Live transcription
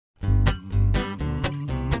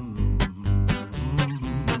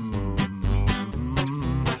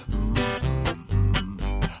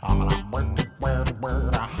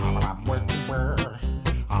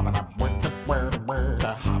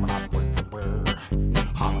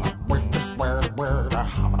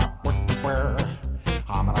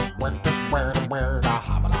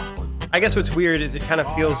I guess what's weird is it kind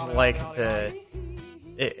of feels like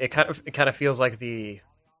it kind of feels like the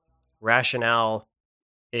rationale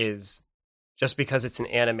is just because it's an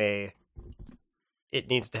anime, it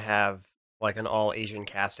needs to have like an all Asian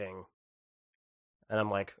casting. And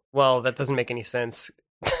I'm like, well, that doesn't make any sense.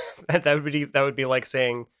 that would be like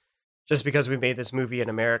saying just because we made this movie in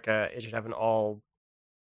America, it should have an all,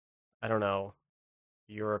 I don't know,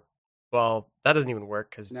 Europe. Well, that doesn't even work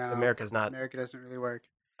because America doesn't really work.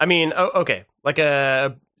 I mean, okay, like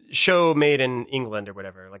a show made in England or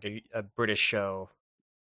whatever, like a British show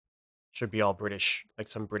should be all British, like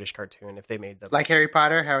some British cartoon if they made them. Like Harry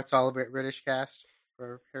Potter, how it's all a British cast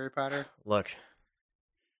for Harry Potter. Look.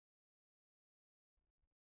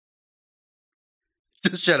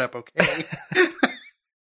 Just shut up, okay?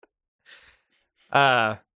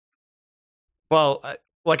 Well,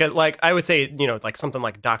 like I would say, you know, like something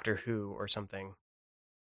like Doctor Who or something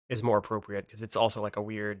is more appropriate because it's also like a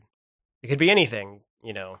weird. It could be anything,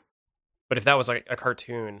 you know. But if that was like a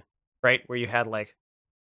cartoon, right, where you had like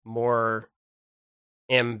more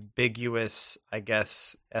ambiguous, I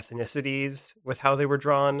guess, ethnicities with how they were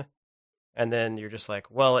drawn, and then you're just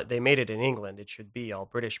like, well, they made it in England, it should be all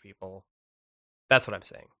British people. That's what I'm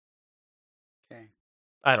saying. Okay.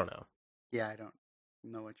 I don't know. Yeah, I don't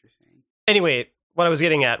know what you're saying. Anyway, what I was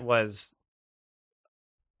getting at was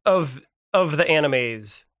of the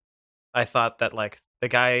animes, I thought that like the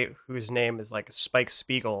guy whose name is like Spike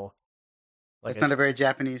Spiegel. Like it's not a very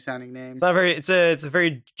Japanese sounding name. It's not very. It's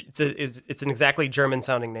an exactly German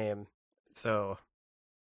sounding name. So,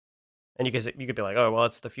 and you could be like, oh well,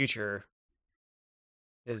 it's the future.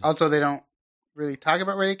 Also, they don't really talk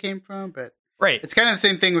about where they came from, but right. It's kind of the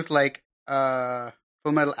same thing with like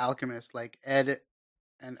Full Metal Alchemist, like Ed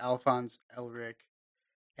and Alphonse Elric.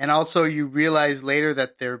 And also you realize later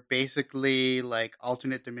that they're basically like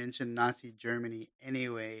alternate dimension Nazi Germany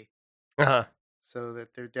anyway. Uh-huh. So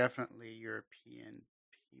that they're definitely European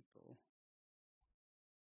people.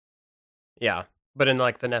 Yeah. But in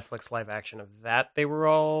like the Netflix live action of that, they were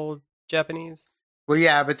all Japanese? Well,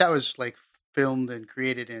 yeah, but that was like filmed and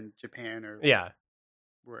created in Japan or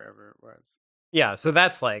wherever it was. Yeah, so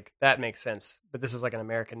that's like, that makes sense. But this is like an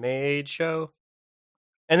American-made show.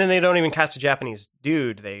 And then they don't even cast a Japanese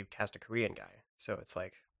dude, they cast a Korean guy. So it's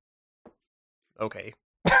like, okay.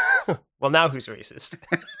 Well, now who's racist?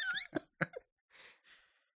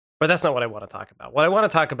 But that's not what I want to talk about. What I want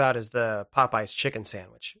to talk about is the Popeyes chicken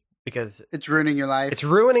sandwich. Because it's ruining your life. It's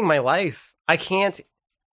ruining my life. I've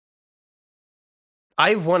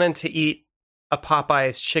wanted to eat a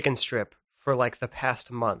Popeyes chicken strip for like the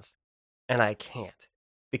past month. And I can't.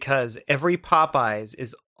 Because every Popeyes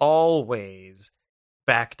is always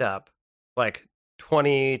backed up like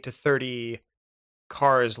 20 to 30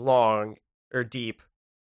 cars long or deep,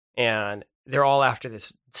 and they're all after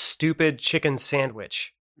this stupid chicken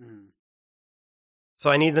sandwich. So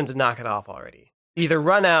I need them to knock it off already. Either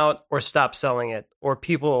run out or stop selling it, or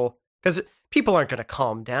because people aren't going to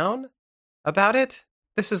calm down about it.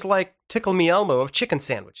 This is like Tickle Me Elmo of chicken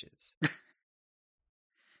sandwiches.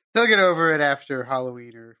 They'll get over it after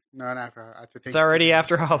Halloween or not after Thanksgiving. It's already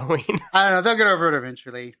after Halloween. I don't know. They'll get over it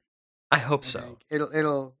eventually. I hope so.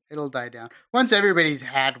 It'll die down once everybody's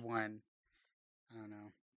had one. I don't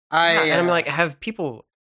know. And I'm like,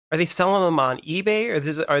 are they selling them on eBay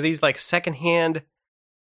or are these like secondhand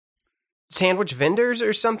sandwich vendors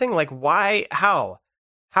or something? Like, why? How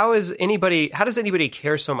does anybody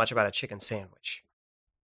care so much about a chicken sandwich?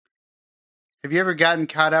 Have you ever gotten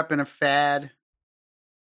caught up in a fad?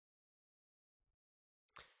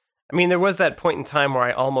 I mean, there was that point in time where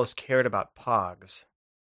I almost cared about Pogs.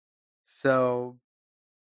 So,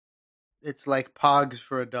 it's like Pogs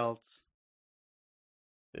for adults.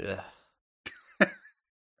 Ugh.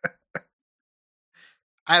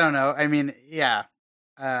 I don't know. I mean, yeah.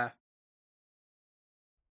 I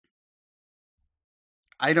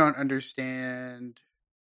don't understand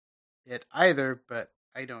it either, but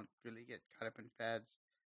I don't really get caught up in fads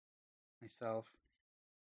myself.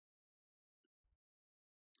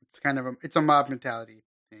 It's kind of it's a mob mentality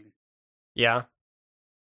thing. Yeah.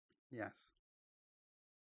 Yes.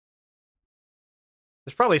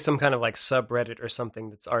 There's probably some kind of like subreddit or something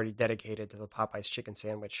that's already dedicated to the Popeyes chicken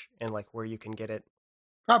sandwich and like where you can get it.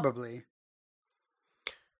 Probably.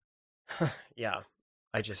 Yeah.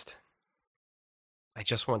 I just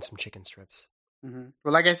want some chicken strips. Mm-hmm.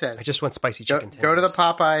 Well, like I said, I just want spicy chicken tenders. Go to the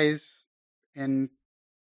Popeyes in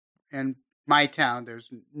my town.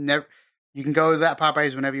 There's never. You can go to that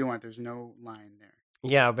Popeyes whenever you want. There's no line there.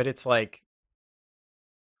 Yeah, but it's like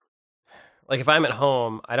if I'm at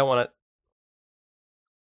home, I don't want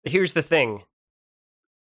to. Here's the thing.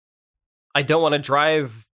 I don't want to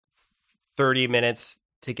drive 30 minutes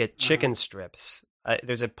to get chicken strips.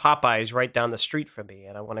 There's a Popeyes right down the street from me,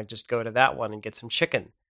 and I want to just go to that one and get some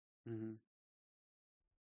chicken. Mm-hmm.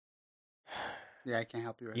 Yeah, I can't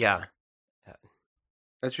help you with Yeah. that.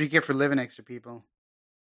 That's what you get for living next to people.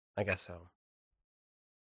 I guess so.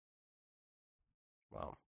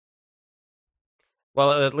 Well,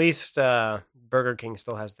 at least Burger King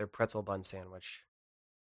still has their pretzel bun sandwich.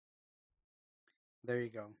 There you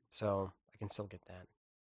go. So I can still get that.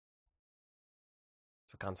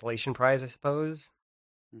 It's a consolation prize, I suppose.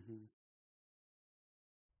 Mm-hmm.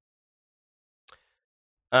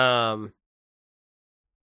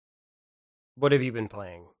 What have you been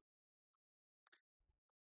playing?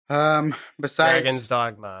 Besides Dragon's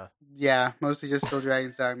Dogma. Yeah, mostly just still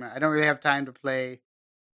Dragon's Dogma. I don't really have time to play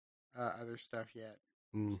other stuff yet.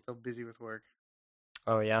 Still busy with work.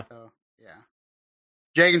 Oh, yeah? So, yeah.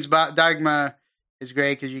 Dragon's Dogma is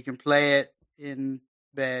great because you can play it in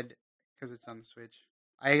bed because it's on the Switch.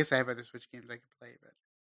 I guess I have other Switch games I could play, but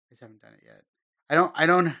I just haven't done it yet. I don't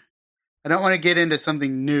want to get into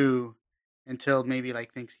something new until maybe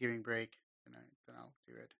like Thanksgiving break. Then I'll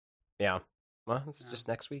do it. Yeah. Well, it's just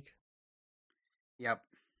next week. Yep.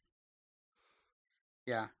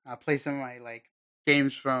 Yeah, I'll play some of my like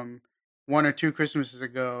games from 1 or 2 Christmases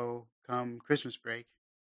ago come Christmas break.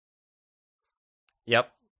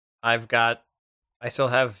 Yep. I still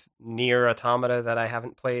have Nier Automata that I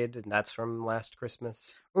haven't played, and that's from last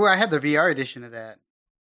Christmas. Oh, I had the VR edition of that.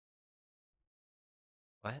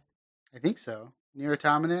 What? I think so. Nier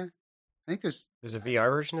Automata? I think there's a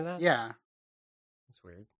VR version of that? Yeah. That's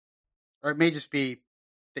weird. Or it may just be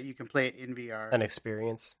that you can play it in VR. An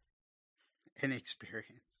experience. An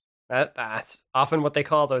experience. That's often what they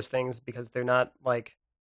call those things because they're not like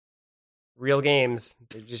real games.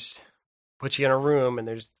 They just put you in a room and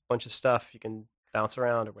there's a bunch of stuff you can bounce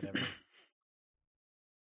around or whatever.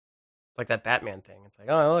 Like that Batman thing. It's like,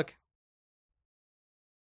 oh, look.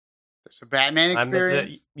 There's a Batman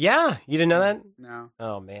experience? Yeah, you didn't know that? No.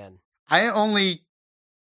 Oh, man.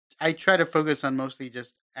 I try to focus on mostly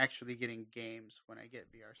just actually getting games when I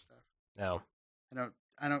get VR stuff. No.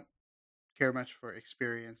 I don't care much for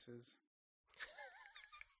experiences.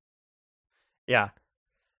 Yeah.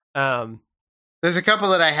 There's a couple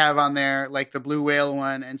that I have on there, like the Blue Whale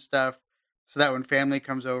one and stuff, so that when family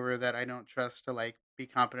comes over that I don't trust to like be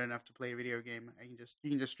competent enough to play a video game, you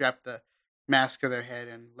can just strap the mask to their head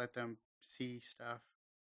and let them see stuff.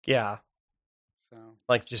 Yeah. So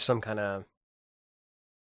like just some kind of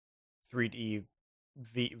 3D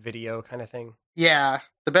video kind of thing. Yeah,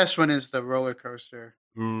 the best one is the roller coaster.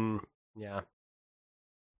 Yeah.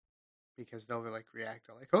 Because they'll like react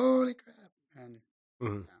to like, holy crap. And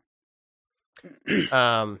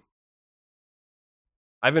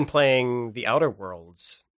I've been playing The Outer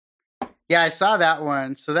Worlds. Yeah, I saw that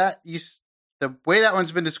one. So the way that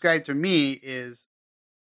one's been described to me is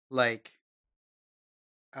like,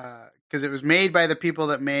 because it was made by the people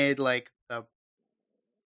that made like the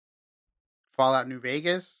Fallout New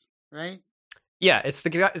Vegas, right? Yeah, it's the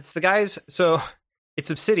guys. So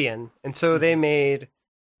it's Obsidian, and so they made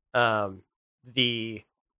they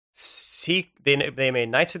made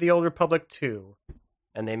Knights of the Old Republic 2,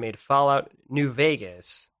 and they made Fallout New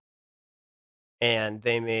Vegas, and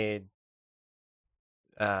they made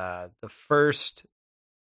the first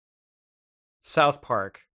South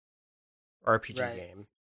Park RPG game.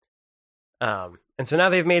 And so now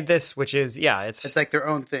they've made this, which is it's like their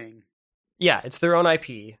own thing. Yeah, it's their own IP.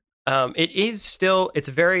 It is still, it's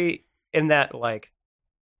very in that like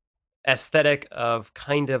aesthetic of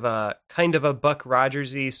kind of a Buck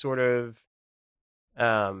Rogers-y sort of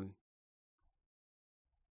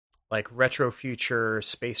like retro future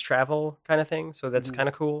space travel kind of thing. So that's kind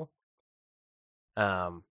of cool.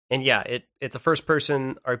 And yeah, it's a first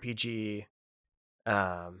person RPG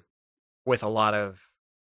with a lot of,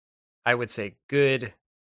 I would say, good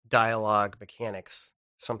dialogue mechanics.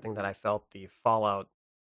 Something that I felt the Fallout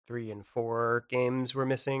 3 and 4 games were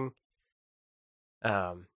missing.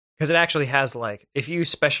 Because it actually has, like, if you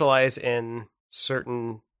specialize in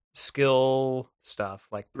certain skill stuff,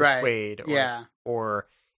 like Persuade, or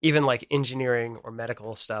even, like, engineering or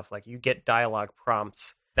medical stuff, like, you get dialogue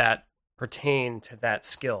prompts that pertain to that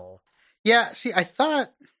skill. Yeah, see, I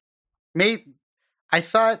thought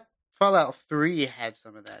Fallout 3 had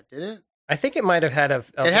some of that, did it? I think it might have had it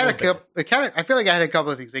had a couple. I feel like I had a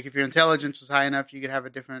couple of things. Like if your intelligence was high enough, you could have a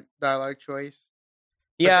different dialogue choice.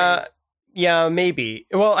 Yeah, maybe.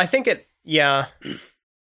 Well, I think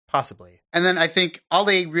possibly. And then I think all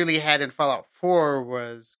they really had in Fallout 4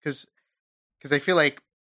 was because I feel like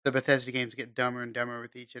the Bethesda games get dumber and dumber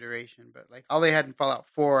with each iteration. But like all they had in Fallout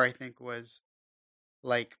 4, I think, was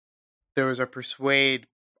like there was a persuade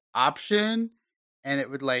option, and it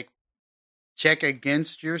would like check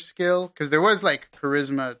against your skill, because there was like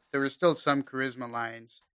charisma. There were still some charisma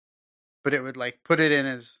lines, but it would like put it in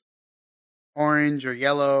as orange or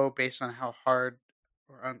yellow based on how hard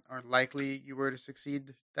or likely you were to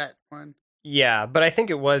succeed that one. Yeah, but I think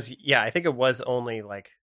it was only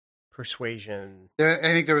like persuasion. I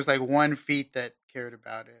think there was like one feat that cared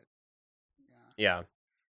about it. Yeah.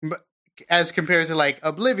 But as compared to like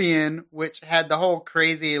Oblivion, which had the whole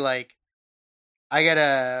crazy like, I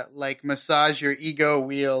gotta like massage your ego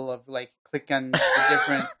wheel of like click on the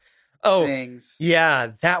different things.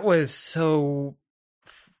 Yeah, that was so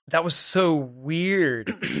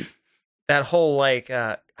weird. That whole like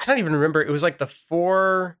I don't even remember. It was like the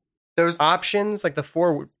 4 options, like the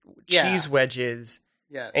 4 cheese wedges.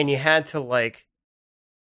 Yes. And you had to like,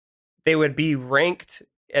 they would be ranked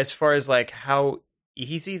as far as like how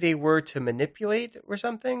easy they were to manipulate or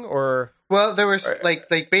something, or well, there was like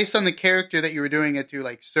based on the character that you were doing it to,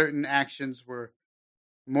 like certain actions were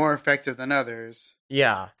more effective than others.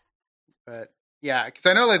 Yeah. But yeah, because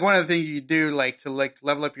I know like one of the things you do like to like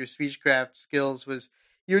level up your speechcraft skills was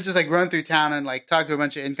you would just like run through town and like talk to a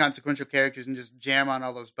bunch of inconsequential characters and just jam on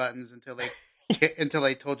all those buttons until they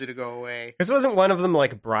told you to go away. This wasn't one of them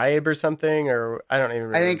like bribe or something, or I don't even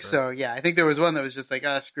remember. I think so. Yeah, I think there was one that was just like,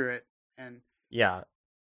 screw it, and yeah.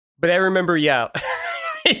 But I remember, I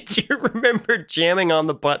do remember jamming on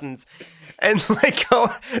the buttons and like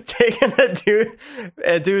taking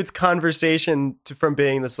a dude's conversation from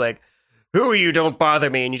being this like, who are you? Don't bother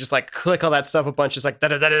me. And you just like click all that stuff a bunch. It's like,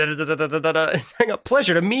 it's like a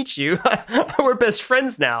pleasure to meet you. We're best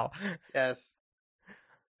friends now. Yes.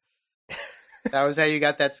 That was how you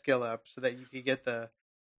got that skill up, so that you could get the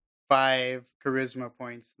 5 charisma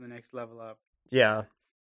points the next level up. Yeah.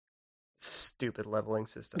 Stupid leveling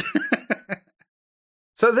system.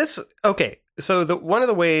 So one of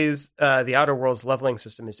the ways the Outer Worlds leveling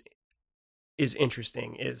system is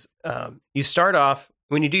interesting is you start off,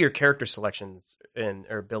 when you do your character selections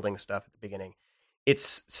or building stuff at the beginning,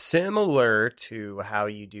 it's similar to how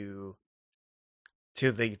you do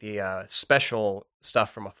to the special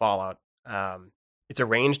stuff from a Fallout. It's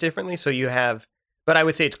arranged differently, so you have, but I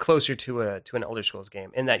would say it's closer to an Elder Scrolls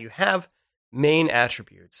game in that you have main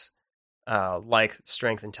attributes like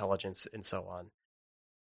strength, intelligence, and so on.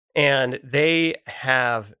 And they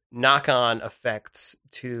have knock-on effects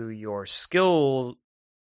to your skills,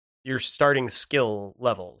 your starting skill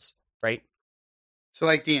levels, right? So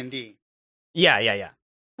like D&D. Yeah.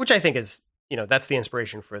 Which I think is, that's the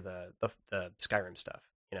inspiration for the Skyrim stuff,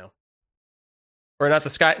 Or not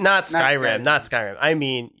Skyrim. I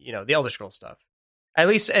mean, the Elder Scrolls stuff. At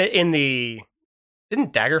least didn't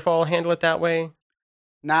Daggerfall handle it that way?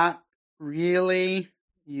 Not really.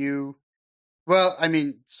 Well, I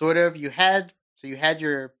mean, sort of. You had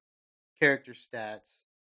your character stats,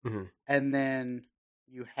 mm-hmm. and then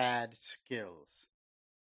you had skills.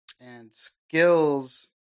 And skills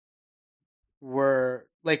were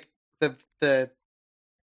like the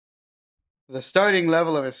starting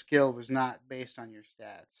level of a skill was not based on your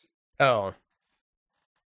stats. Oh.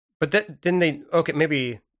 But didn't they? Okay,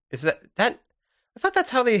 maybe is that? I thought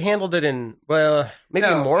that's how they handled it in, maybe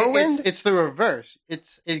Morrowind? It's the reverse.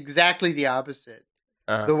 It's exactly the opposite.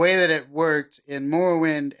 Uh-huh. The way that it worked in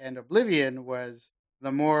Morrowind and Oblivion was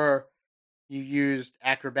the more you used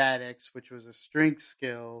acrobatics, which was a strength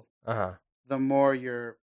skill, the more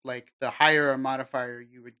the higher a modifier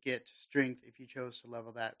you would get to strength if you chose to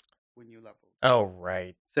level that when you leveled. Oh,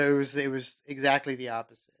 right. So it was exactly the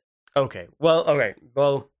opposite. Okay.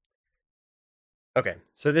 Okay,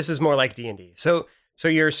 so this is more like D&D. So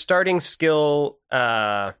your starting skill,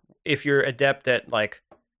 if you're adept at like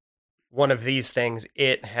one of these things,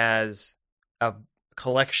 it has a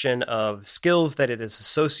collection of skills that it is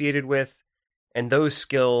associated with, and those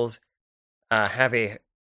skills have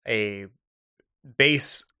a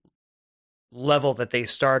base level that they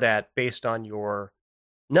start at based on your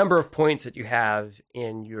number of points that you have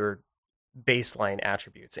in your baseline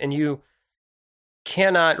attributes, and you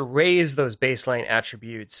cannot raise those baseline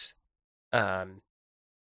attributes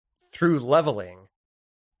through leveling.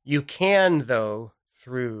 You can, though,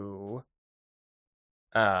 through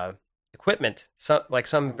equipment,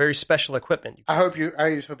 some very special equipment. I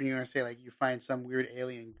was hoping you were going to say like you find some weird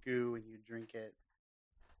alien goo and you drink it.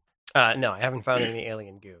 No, I haven't found any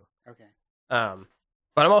alien goo. Okay. But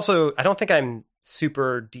I don't think I'm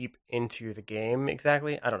super deep into the game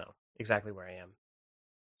exactly. I don't know exactly where I am.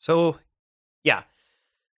 So, yeah.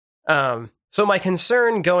 So my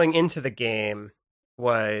concern going into the game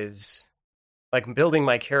was, like, building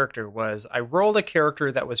my character was, I rolled a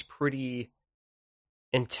character that was pretty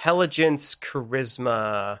intelligence,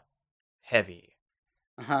 charisma heavy.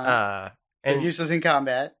 Uh-huh. So And useless in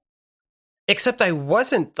combat. except I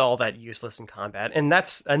wasn't all that useless in combat, and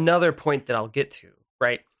that's another point that I'll get to,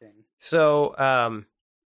 right? Thing. So,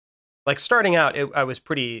 like starting out, I was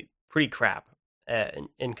pretty crap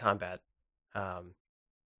in combat, and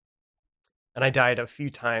I died a few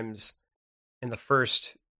times on the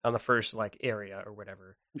first like area or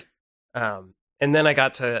whatever. And then I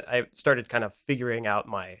started kind of figuring out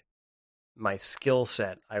my skill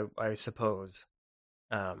set, I suppose,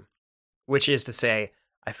 which is to say,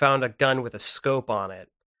 I found a gun with a scope on it,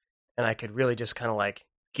 and I could really just kind of like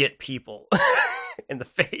get people in the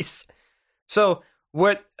face. So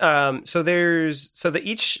what? So there's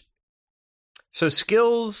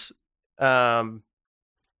skills at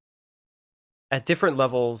different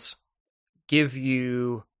levels give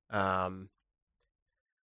you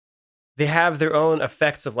they have their own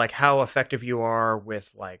effects of like how effective you are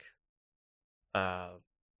with like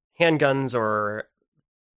handguns or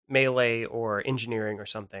melee or engineering or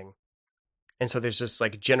something. And so there's just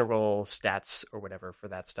like general stats or whatever for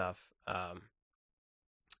that stuff. And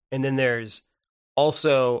then there's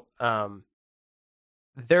also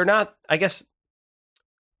they're not, I guess,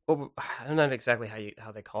 well, I don't know exactly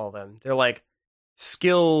how they call them. They're like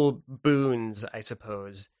skill boons, I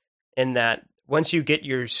suppose, in that once you get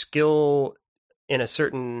your skill in a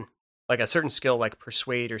certain skill like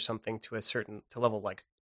persuade or something to level like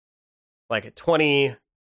at 20,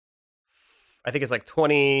 I think it's like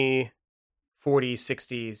 20, 40,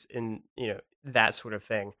 60s, and that sort of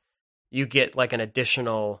thing, you get like an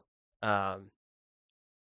additional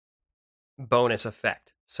bonus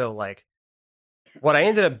effect. So like what I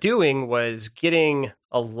ended up doing was getting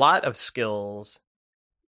a lot of skills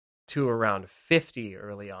to around 50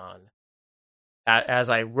 early on as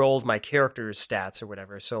I rolled my character's stats or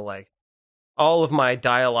whatever. So like all of my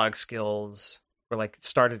dialogue skills were like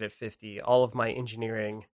started at 50. All of my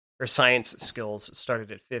engineering or science skills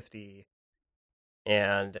started at 50.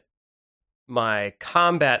 And my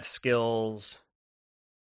combat skills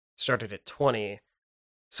started at 20.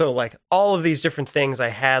 So like all of these different things I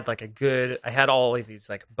had all of these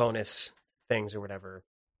like bonus things or whatever.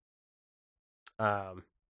 Oh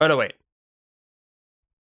no, wait.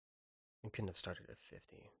 I couldn't have started at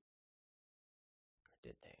 50. Or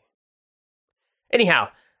did they? Anyhow,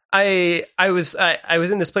 I was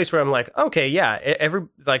in this place where I'm like, okay, yeah,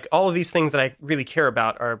 all of these things that I really care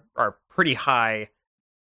about are pretty high,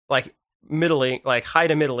 like middling, like high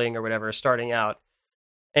to middling or whatever, starting out.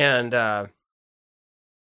 And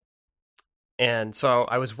so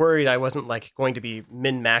I was worried I wasn't like going to be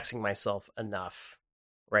min-maxing myself enough,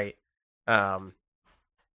 right?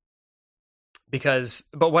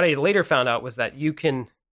 But what I later found out was that you can,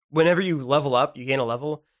 whenever you level up, you gain a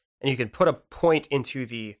level, and you can put a point into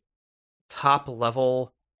the top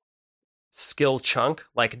level skill chunk,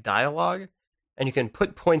 like dialogue, and you can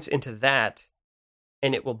put points into that,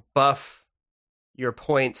 and it will buff your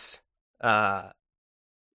points in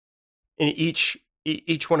each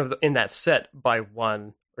one of in that set by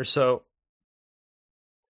one or so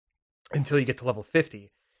until you get to level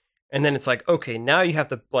 50. And then it's like, okay, now you have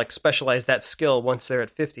to like specialize that skill once they're at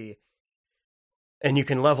 50, and you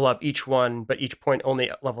can level up each one, but each point only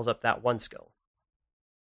levels up that one skill.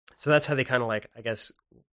 So that's how they kind of like, I guess,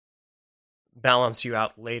 balance you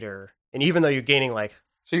out later. And even though you're gaining like,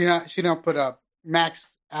 so you don't put a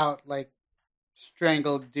max out like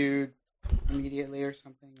strangled dude immediately or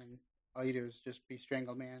something, and all you do is just be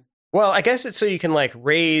strangled man. Well, I guess it's so you can like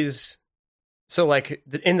raise. So like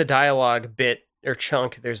in the dialogue bit or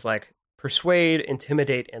chunk, there's like persuade,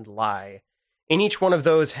 intimidate, and lie. And each one of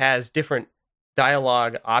those has different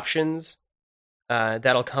dialogue options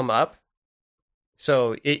that'll come up.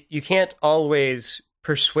 So you can't always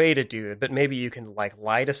persuade a dude, but maybe you can like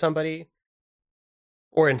lie to somebody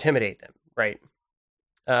or intimidate them, right?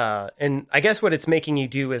 And I guess what it's making you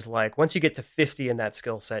do is like once you get to 50 in that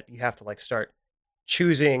skill set, you have to like start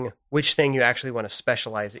choosing which thing you actually want to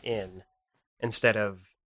specialize in instead of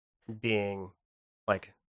being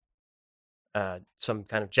like some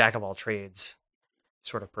kind of jack of all trades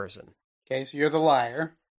sort of person. Okay, so you're the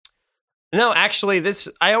liar. No, actually,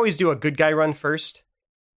 I always do a good guy run first.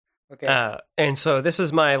 Okay. And so this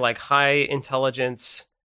is my like high intelligence,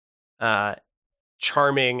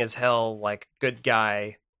 charming as hell, like good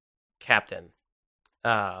guy captain.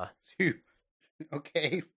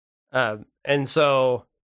 Okay. And so,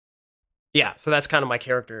 yeah, so that's kind of my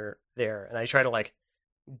character there. And I try to like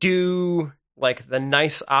do like the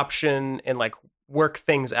nice option and like work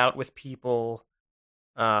things out with people.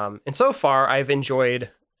 And so far I've enjoyed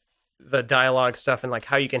the dialogue stuff and like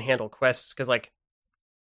how you can handle quests. Cause like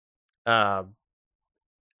Uh,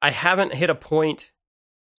 I haven't hit a point.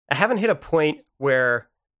 I haven't hit a point where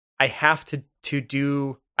I have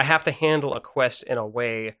I have to handle a quest in a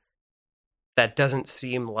way that doesn't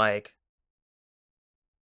seem like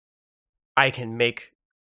I can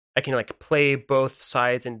like play both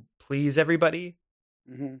sides and please everybody.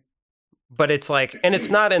 Mm-hmm. But it's like, and it's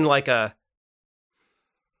not in like a.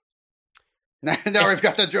 Now we've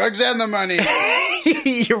got the drugs and the money.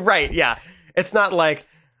 You're right. Yeah, it's not like,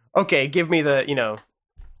 okay, give me the,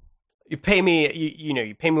 you pay me,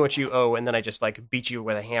 you pay me what you owe, and then I just like beat you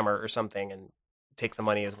with a hammer or something and take the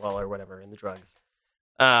money as well or whatever in the drugs.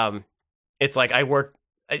 It's like I work.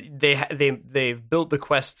 They've built the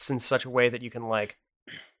quests in such a way that you can like,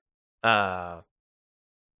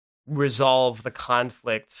 resolve the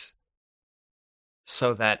conflicts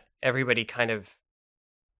so that everybody kind of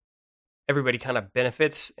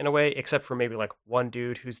benefits in a way, except for maybe like one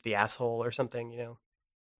dude who's the asshole or something,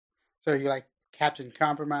 So you like Captain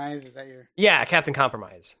Compromise? Is that your? Yeah, Captain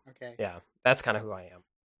Compromise. Okay. Yeah, that's kind of who I am.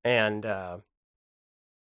 And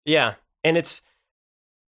yeah, and it's,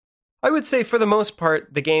 I would say for the most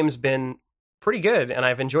part, the game's been pretty good, and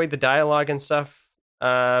I've enjoyed the dialogue and stuff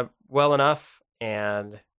well enough,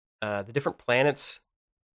 and the different planets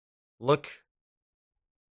look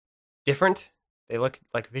different. They look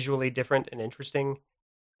like visually different and interesting.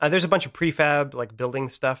 There's a bunch of prefab, like building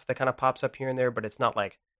stuff that kind of pops up here and there, but it's not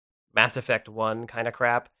like Mass Effect 1 kind of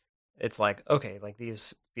crap. It's like, okay, like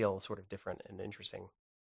these feel sort of different and interesting.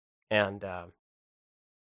 And,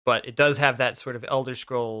 but it does have that sort of Elder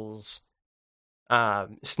Scrolls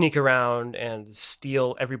sneak around and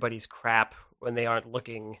steal everybody's crap when they aren't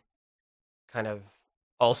looking kind of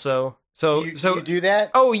also. So you do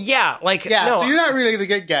that? Oh yeah, like yeah. No, so you're not really the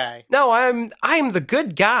good guy. No, I'm the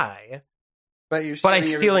good guy, but I'm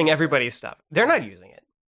stealing everybody's stuff. They're not using it.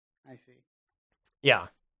 I see. Yeah,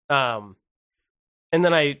 and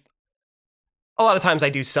then a lot of times I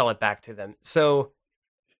do sell it back to them. So,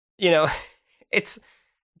 it's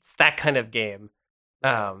that kind of game.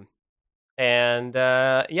 And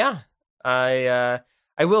yeah, I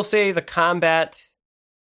will say the combat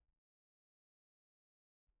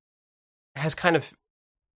has kind of,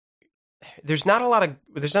 there's not a lot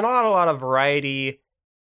of variety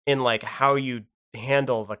in like how you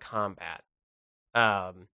handle the combat.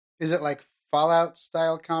 Is it like Fallout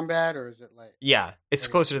style combat, or is it like? Yeah, it's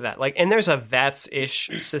closer to that. Like, and there's a VATS-ish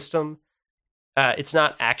system. It's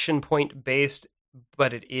not action point based,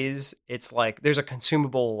 but it is. It's like there's a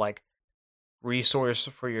consumable like resource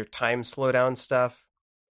for your time slowdown stuff,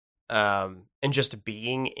 and just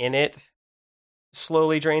being in it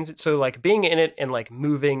slowly drains it. So like being in it and like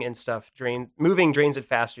moving and stuff drains it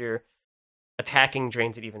faster. Attacking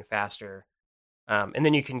drains it even faster. And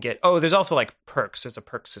then you can get, there's also like perks. There's a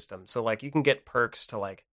perk system. So like you can get perks to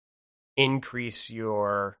like increase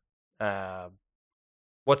your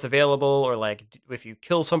what's available, or like if you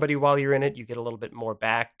kill somebody while you're in it, you get a little bit more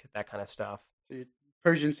back, that kind of stuff.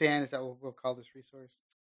 Persian sand, is that what we'll call this resource?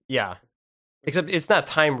 Yeah. Except it's not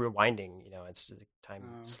time rewinding, it's time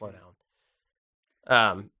slowdown.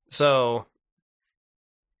 So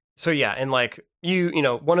yeah, and like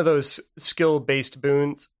one of those skill-based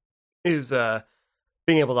boons is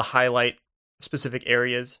being able to highlight specific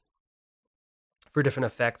areas for different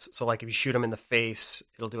effects. So like if you shoot them in the face,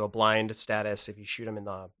 it'll do a blind status. If you shoot them in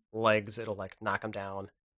the legs, it'll like knock them down.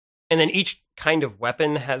 And then each kind of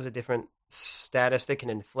weapon has a different status they can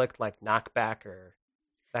inflict, like knockback or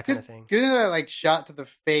that kind of thing. Good that like shot to the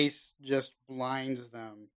face just blinds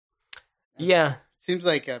them. Yeah. Seems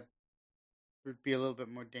like would be a little bit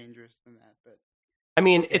more dangerous than that, but I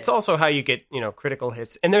mean, it's also how you get, critical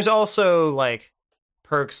hits. And there's also like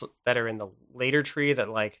perks that are in the later tree that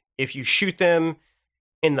like if you shoot them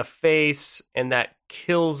in the face and that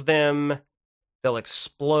kills them, they'll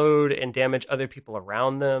explode and damage other people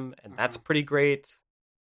around them, and that's pretty great.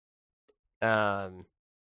 You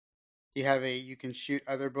have you can shoot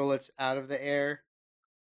other bullets out of the air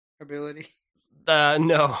ability?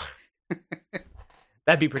 No.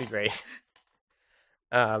 That'd be pretty great.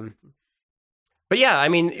 But yeah, I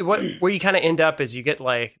mean, where you kind of end up is you get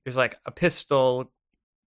like, there's like a pistol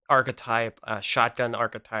archetype, a shotgun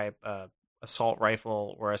archetype, assault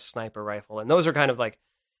rifle, or a sniper rifle. And those are kind of like,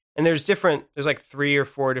 and there's like 3 or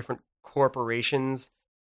 4 different corporations,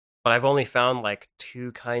 but I've only found like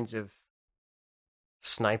 2 kinds of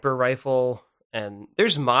sniper rifle. And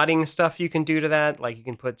there's modding stuff you can do to that. Like you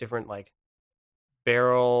can put different like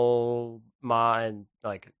barrel mod and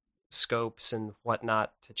like scopes and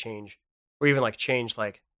whatnot to change, or even like change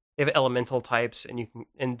like they have elemental types,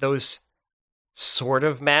 and those sort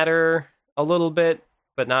of matter a little bit,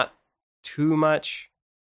 but not too much.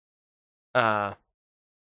 Uh,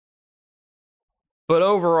 but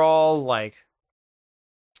overall, like,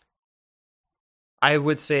 I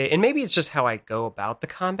would say, and maybe it's just how I go about the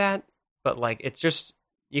combat, but like, it's just,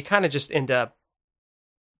 you kind of just end up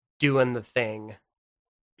doing the thing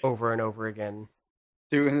over and over again.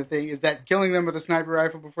 Doing the thing. Is that killing them with a sniper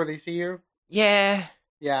rifle before they see you? Yeah.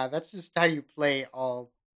 Yeah, that's just how you play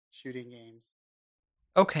all shooting games.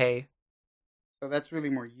 Okay. So that's really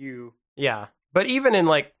more you. Yeah. But even in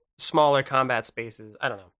like smaller combat spaces, I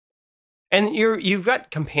don't know. And you've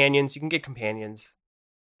got companions, you can get companions,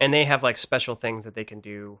 and they have like special things that they can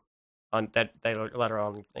do on that are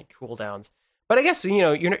on like cooldowns. But I guess, you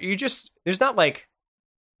know, you just, there's not like,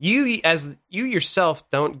 you yourself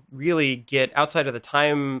don't really get, outside of the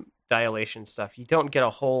time dilation stuff, you don't get a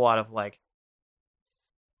whole lot of like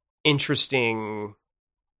interesting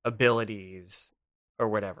abilities or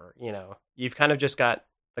whatever, you know. You've kind of just got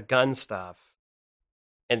the gun stuff,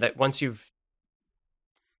 and that once you've,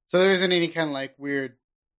 so there isn't any kind of like weird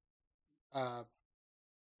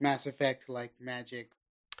Mass Effect like magic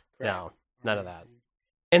crap. No, none of that.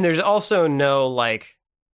 And there's also no like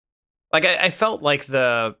I felt like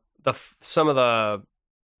the some of the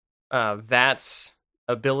VATS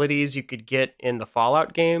abilities you could get in the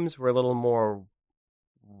Fallout games were a little more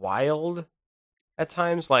wild at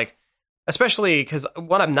times, like, especially because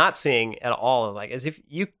what I'm not seeing at all is like, as if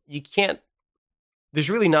you can't, there's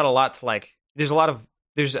really not a lot to like, there's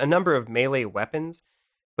a number of melee weapons,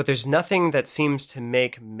 but there's nothing that seems to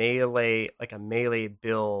make melee, like a melee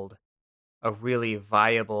build, a really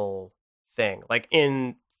viable thing. Like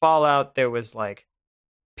in Fallout, there was like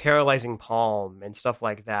Paralyzing Palm and stuff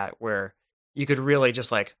like that, where you could really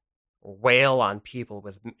just like wail on people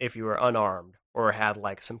with, if you were unarmed or had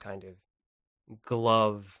like some kind of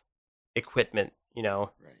glove equipment, you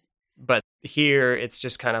know. Right. But here it's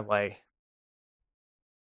just kind of like,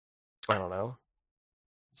 I don't know.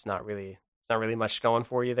 It's not really much going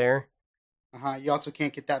for you there. You also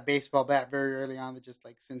can't get that baseball bat very early on that just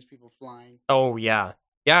like sends people flying. Oh yeah.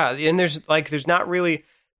 Yeah, and there's not really,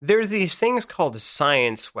 there's these things called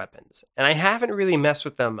science weapons, and I haven't really messed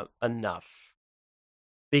with them enough.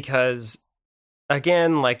 Because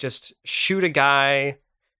again, like, just shoot a guy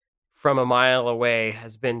from a mile away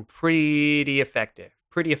has been pretty effective.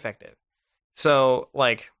 So,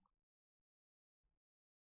 like,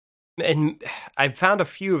 and I've found a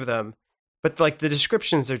few of them, but like the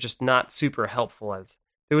descriptions are just not super helpful. As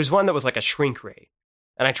there was one that was like a shrink ray,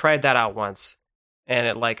 and I tried that out once, and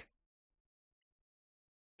it like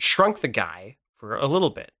shrunk the guy for a little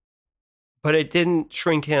bit, but it didn't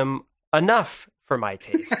shrink him enough for my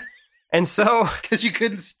taste. And so, because you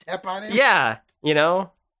couldn't step on him. Yeah, you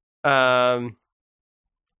know, I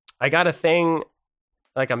got a thing,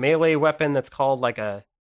 like a melee weapon that's called like a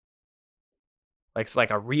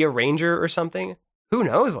rearranger or something. Who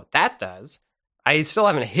knows what that does? I still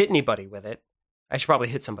haven't hit anybody with it. I should probably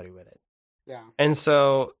hit somebody with it. Yeah. And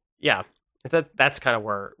so, yeah, that's kind of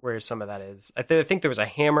where some of that is. I think there was a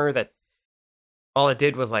hammer that all it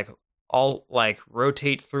did was like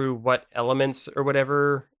rotate through what elements or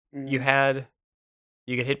whatever you had.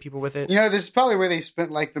 You could hit people with it. You know, this is probably where they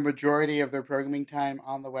spent like the majority of their programming time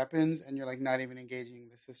on the weapons, and you're like not even engaging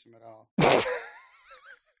the system at all.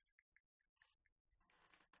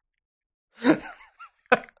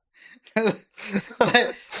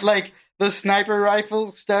 like the sniper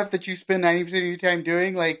rifle stuff that you spend 90% of your time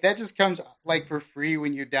doing, like that just comes like for free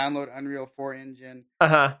when you download Unreal 4 engine.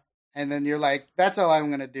 And then you're like, that's all I'm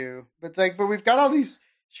gonna do. But it's like, but we've got all these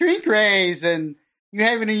shrink rays, and you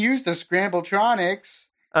haven't even used the Scrambletronics.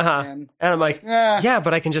 And I'm like, yeah,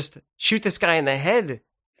 but I can just shoot this guy in the head,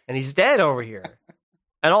 and he's dead over here.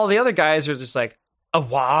 And all the other guys are just like,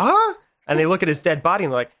 what? And they look at his dead body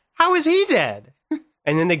and they're like, how is he dead?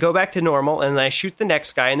 And then they go back to normal, and I shoot the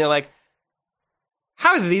next guy, and they're like,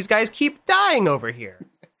 how do these guys keep dying over here?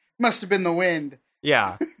 Must have been the wind.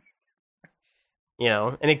 Yeah. You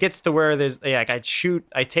know, and it gets to where there's, like,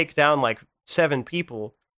 I take down like 7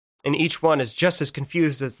 people, and each one is just as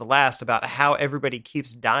confused as the last about how everybody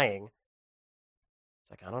keeps dying.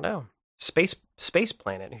 It's like, I don't know. Space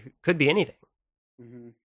planet. It could be anything. Mm-hmm.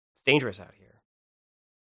 It's dangerous out here.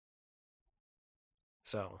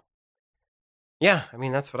 So, yeah, I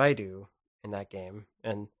mean, that's what I do in that game.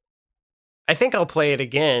 And I think I'll play it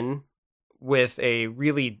again with a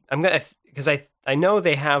really, because I know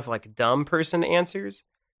they have like dumb person answers.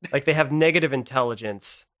 Like they have negative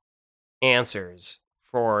intelligence answers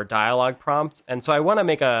for dialogue prompts. And so I want to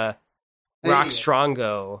make a Rock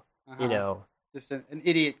Strongo, you know. Just an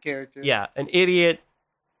idiot character. Yeah, an idiot,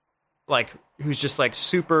 like, who's just like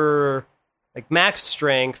super, like max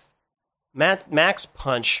strength, max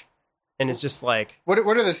punch, and it's just like What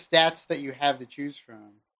are the stats that you have to choose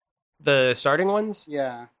from? the starting ones.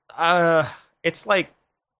 Yeah. It's like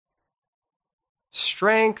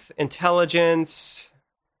strength, intelligence,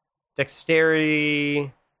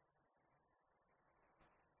 dexterity.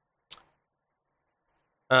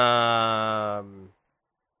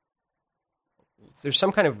 There's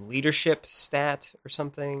some kind of leadership stat or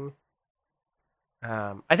something.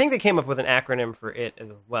 I think they came up with an acronym for it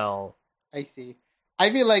as well. I see. I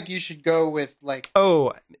feel like you should go with like.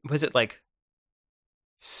 Oh, was it like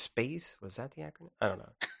space? Was that the acronym? I don't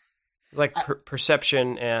know. It was like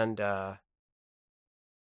perception and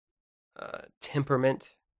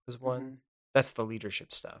temperament was one. Mhm. That's the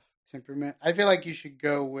leadership stuff. Temperament. I feel like you should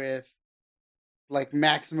go with like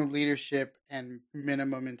maximum leadership and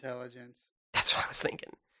minimum intelligence. That's what I was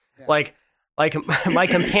thinking. Yeah. Like my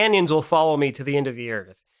companions will follow me to the end of the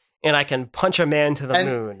earth, and I can punch a man to the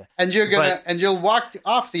moon. And you'll walk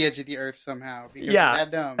off the edge of the earth somehow because you're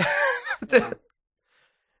that dumb. Yeah.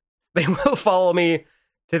 They will follow me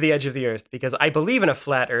to the edge of the earth because I believe in a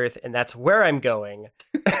flat earth, and that's where I'm going.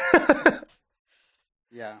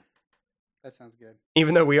 Yeah, that sounds good.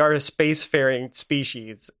 Even though we are a spacefaring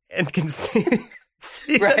species and can see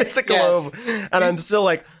Right, that it's a globe, yes. and I'm still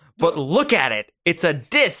like, but look at it. It's a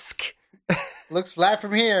disc. Looks flat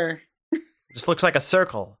from here. Just looks like a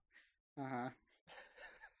circle. Uh-huh.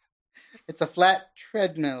 It's a flat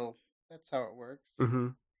treadmill. That's how it works. Mm-hmm.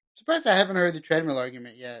 Surprised I haven't heard the treadmill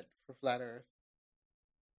argument yet for flat Earth.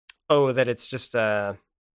 Oh, that it's just it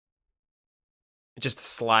just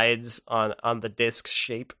slides on the disc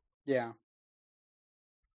shape. Yeah.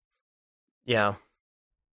 Yeah.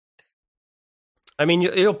 I mean,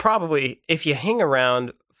 you'll probably, if you hang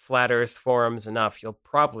around flat Earth forums enough, you'll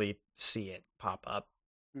probably see it pop up.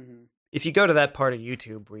 Mm-hmm. If you go to that part of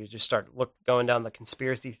YouTube where you just start going down the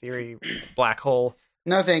conspiracy theory black hole.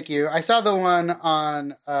 No, thank you. I saw the one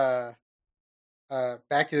on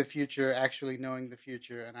Back to the Future, actually knowing the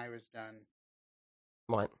future, and I was done.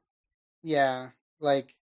 What? Yeah,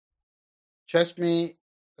 like, trust me,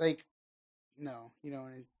 like, no, you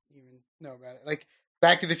don't even know about it. Like,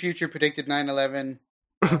 Back to the Future predicted 9/11.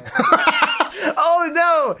 Oh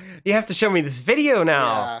no! You have to show me this video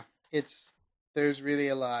now. Yeah, there's really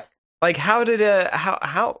a lot. Like, how did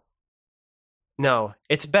how? No,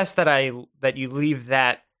 it's best that you leave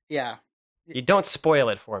that. Yeah, you don't spoil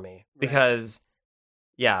it for me because, right.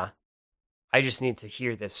 Yeah, I just need to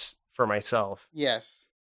hear this for myself. Yes,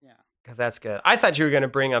 yeah, because that's good. I thought you were going to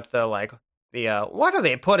bring up the what are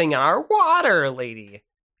they putting in our water, lady?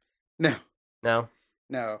 No.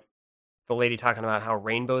 The lady talking about how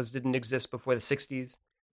rainbows didn't exist before the 60s.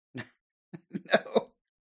 No.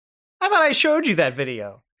 I thought I showed you that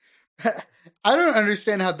video. I don't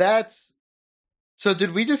understand how that's... So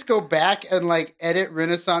did we just go back and like edit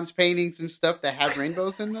Renaissance paintings and stuff that have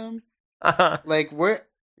rainbows in them? Like where?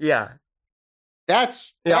 Yeah.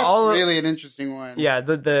 That's really an interesting one. Yeah,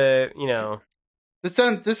 the you know. This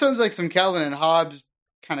sounds like some Calvin and Hobbes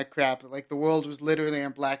kind of crap. Like the world was literally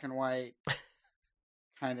in black and white.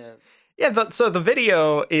 Kind of. Yeah, so the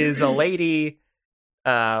video is a lady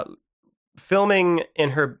filming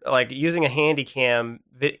in her, like, using a handy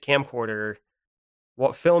camcorder,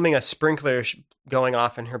 filming a sprinkler going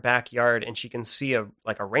off in her backyard, and she can see a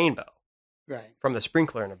rainbow from the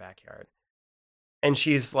sprinkler in her backyard. And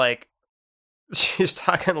she's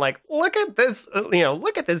talking like, look at this,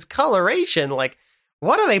 look at this coloration. Like,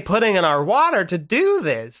 what are they putting in our water to do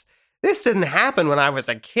this? This didn't happen when I was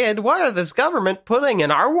a kid. What are this government putting in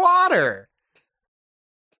our water?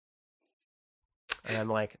 And I'm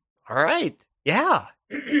like, all right, yeah.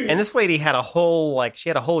 And this lady had a whole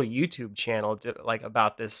YouTube channel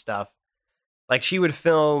about this stuff. Like, she would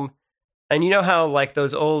film, and you know how like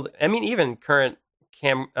those old, I mean, even current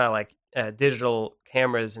digital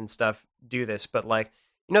cameras and stuff do this, but like,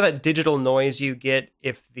 you know that digital noise you get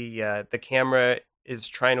if the camera is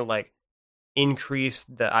trying to like increase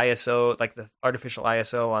the ISO, like the artificial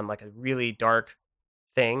ISO on like a really dark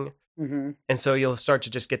thing. Mm-hmm. And so you'll start to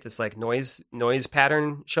just get this like noise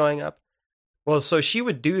pattern showing up. Well, so she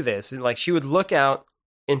would do this, and like she would look out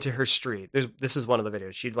into her street. This is one of the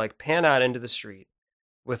videos. She'd like pan out into the street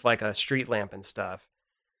with like a street lamp and stuff,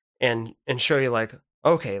 and show you like,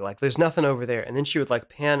 okay, like there's nothing over there. And then she would like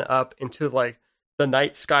pan up into like the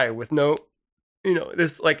night sky with no,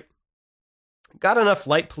 this like got enough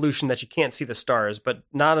light pollution that you can't see the stars, but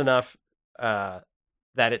not enough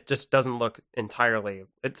that it just doesn't look entirely,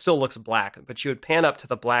 it still looks black, but she would pan up to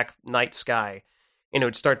the black night sky and it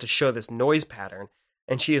would start to show this noise pattern.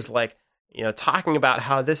 And she is like, talking about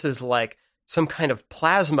how this is like some kind of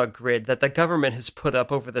plasma grid that the government has put up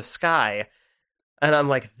over the sky. And I'm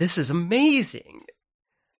like, this is amazing.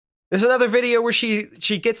 There's another video where she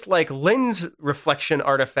gets like lens reflection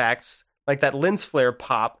artifacts, like that lens flare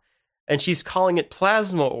pop, and she's calling it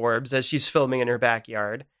plasma orbs as she's filming in her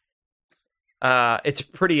backyard. It's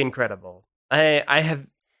pretty incredible. I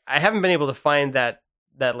haven't been able to find that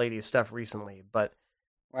lady's stuff recently, but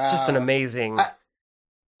it's just an amazing.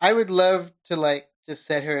 I would love to like just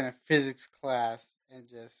set her in a physics class and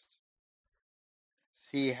just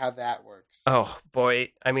see how that works. Oh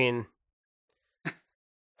boy, I mean,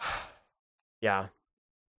 yeah.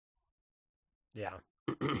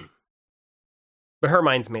 But her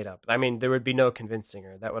mind's made up. I mean, there would be no convincing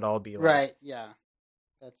her. That would all be like, right. Yeah,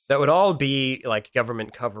 that would all be like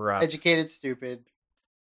government cover up. Educated, stupid,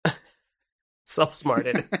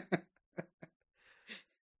 self-smarted.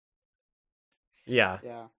 Yeah.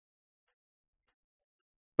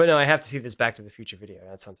 But no, I have to see this Back to the Future video.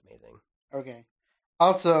 That sounds amazing. Okay.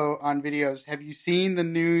 Also, on videos, have you seen the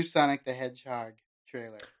new Sonic the Hedgehog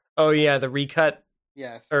trailer? Oh yeah, the recut.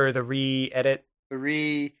 Yes. Or the re-edit.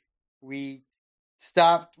 We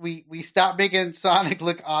stopped making Sonic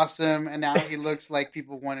look awesome, and now he looks like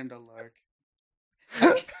people want him to look.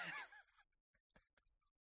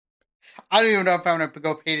 I don't even know if I'm gonna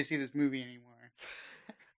go pay to see this movie anymore.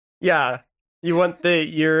 Yeah. You want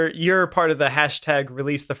you're part of the hashtag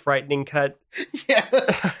release the frightening cut.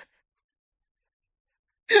 Yes.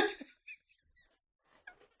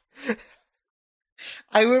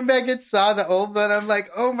 I went back and saw the old one. I'm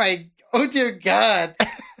like, oh dear God.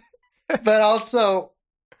 But also,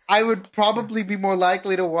 I would probably be more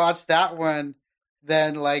likely to watch that one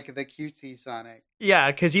than like the cutesy Sonic.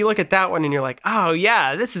 Yeah, because you look at that one and you're like, oh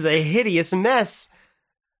yeah, this is a hideous mess.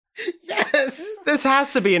 Yes. This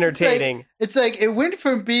has to be entertaining. It's like it went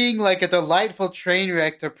from being like a delightful train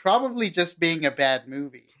wreck to probably just being a bad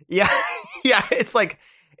movie. Yeah. Yeah, it's like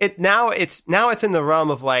now it's in the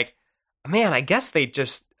realm of like, man, I guess they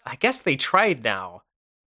tried now.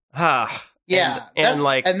 Yeah.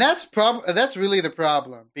 That's really the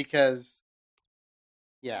problem because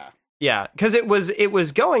yeah. Yeah, because it was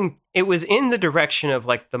in the direction of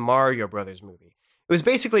like the Mario Brothers movie. It was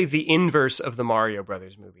basically the inverse of the Mario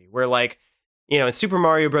Brothers movie, where like, you know, in Super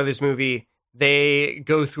Mario Brothers movie, they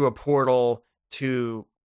go through a portal to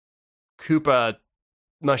Koopa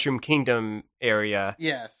Mushroom Kingdom area.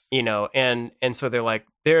 Yes. You know, and so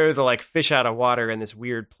they're the like fish out of water in this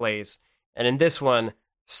weird place. And in this one,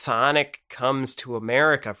 Sonic comes to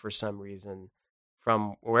America for some reason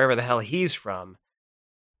from wherever the hell he's from,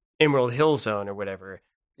 Emerald Hill Zone or whatever.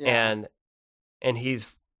 Yeah. And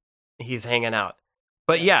he's hanging out.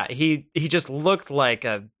 But yeah, he just looked like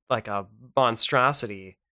a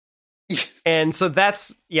monstrosity. And so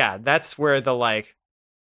that's where the like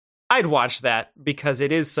I'd watch that because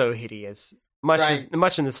it is so hideous.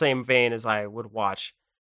 Much in the same vein as I would watch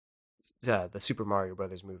the Super Mario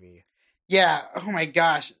Brothers movie. Yeah, oh my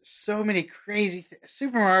gosh, so many crazy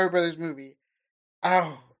Super Mario Brothers movie.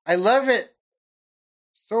 Oh, I love it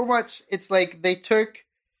so much. It's like they took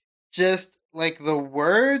just like the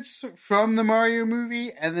words from the Mario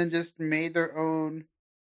movie and then just made their own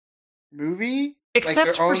movie.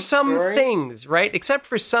 Except for some things, right? Except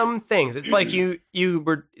for some things. It's like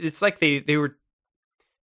it's like they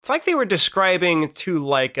were describing to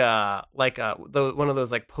like one of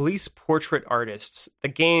those like police portrait artists, the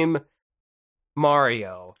game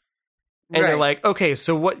Mario. And they're like, okay,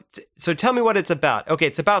 so tell me what it's about. Okay,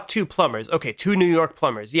 it's about two plumbers. Okay, two New York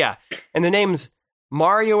plumbers. Yeah. And their name's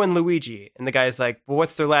Mario and Luigi. And the guy's like, well,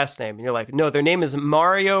 what's their last name? And you're like, no, their name is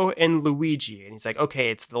Mario and Luigi. And he's like,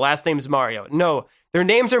 okay, the last name's Mario. No, their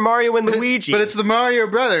names are Mario and Luigi. But it's the Mario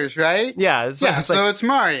Brothers, right? Yeah. So it's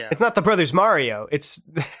Mario. It's not the Brothers Mario. It's...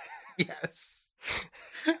 Yes.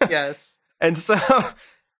 Yes. And so,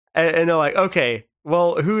 and they're like, okay,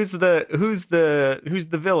 well, who's the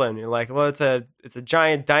villain? You're like, well, it's a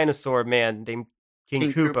giant dinosaur man named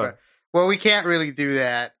King Koopa. Well, we can't really do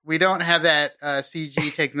that. We don't have that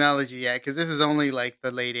CG technology yet because this is only like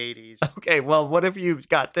the late 80s. Okay, well, what if you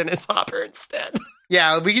got Dennis Hopper instead?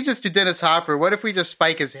 Yeah, we can just do Dennis Hopper. What if we just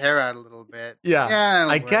spike his hair out a little bit? Yeah,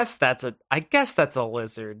 I guess that's a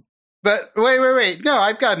lizard. But wait. No,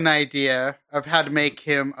 I've got an idea of how to make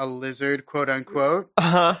him a lizard, quote unquote.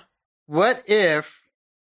 Uh-huh. What if...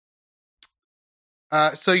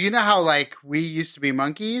 so you know how, like, we used to be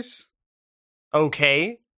monkeys?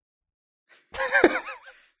 Okay.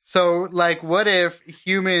 So, like, what if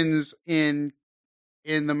humans in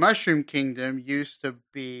the Mushroom Kingdom used to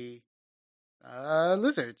be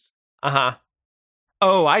lizards? Uh-huh.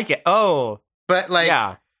 Oh, I get... Oh. But, like...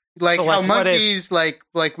 Yeah. Like so, how monkeys, like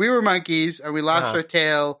we were monkeys and we lost our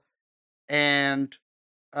tail and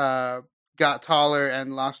got got taller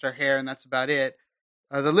and lost her hair, and that's about it.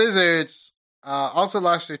 The lizards also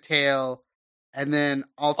lost their tail, and then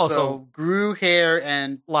also grew hair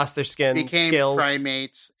and lost their skin, became scales.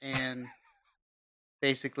 primates, and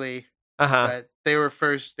basically, Uh-huh. but they were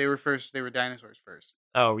dinosaurs first.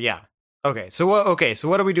 Oh yeah. Okay. So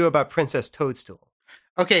what do we do about Princess Toadstool?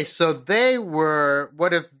 Okay, so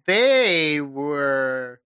what if they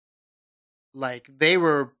were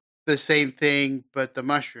the same thing but the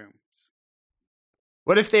mushrooms?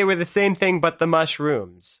 What if they were the same thing but the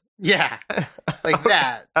mushrooms? Yeah. Like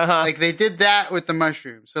that. Uh-huh. Like they did that with the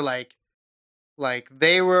mushrooms. So like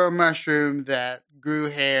they were a mushroom that grew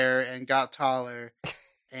hair and got taller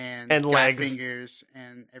and got legs. fingers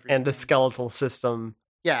and everything. And the skeletal system.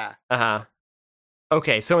 Yeah. Uh-huh.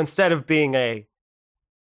 Okay, so instead of being a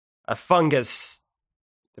fungus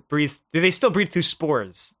that breathes, do they still breathe through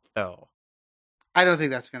spores though? I don't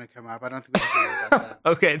think that's going to come up. I don't think we have to worry about that.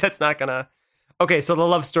 Okay, that's not gonna. Okay, so the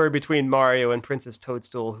love story between Mario and Princess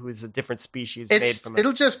Toadstool, who is a different species made from.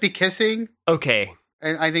 It'll just be kissing. Okay.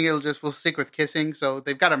 And I think we'll stick with kissing. So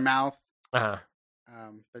they've got a mouth. Uh-huh.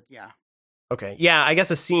 But yeah. Okay. Yeah, I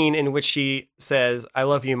guess a scene in which she says, "I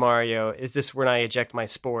love you, Mario. Is this when I eject my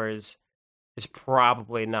spores?" is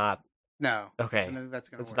probably not. No. Okay. I don't think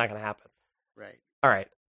that's not gonna happen. Right. All right.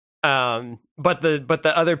 But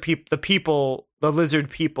the other people, the lizard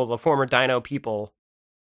people, the former dino people,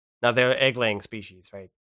 now they're egg-laying species,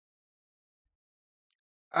 right?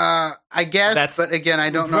 I guess, but again, I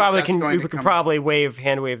don't know. We could probably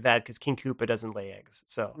hand wave that because King Koopa doesn't lay eggs.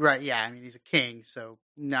 So right, yeah. I mean, he's a king, so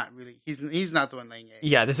not really. He's not the one laying eggs.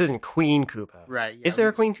 Yeah, this isn't Queen Koopa. Right. Yeah, is there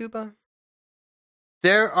a Queen Koopa?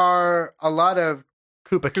 There are a lot of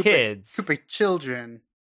Koopa kids, Koopa children,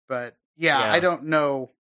 but yeah, I don't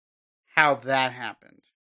know how that happened.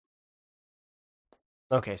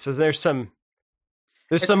 Okay, so there's some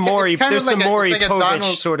Maury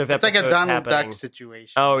Povich sort of episodes. It's like a Donald happening. Duck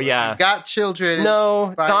situation. Oh yeah, he's got children.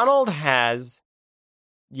 No, Donald has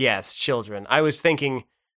children. I was thinking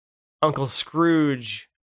Uncle Scrooge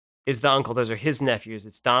is the uncle. Those are his nephews.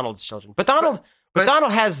 It's Donald's children. But Donald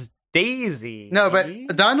has Daisy. No, but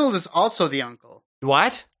Donald is also the uncle.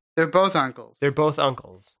 What? They're both uncles. They're both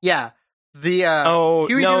uncles. Yeah. Huey,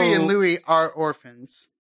 Dewey, and Louie are orphans.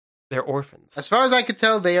 They're orphans. As far as I could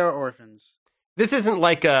tell, they are orphans. This isn't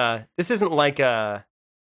like it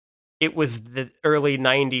was the early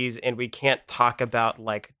 90s and we can't talk about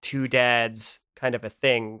like two dads kind of a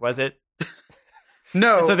thing, was it?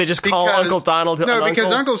 No. And so they just call Uncle Donald an uncle? No,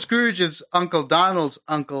 because Uncle Scrooge is Uncle Donald's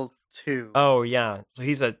uncle too. Oh, yeah. So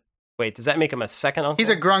does that make him a second uncle? He's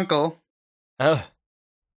a grunkle. Oh.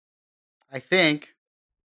 I think.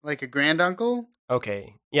 Like a granduncle?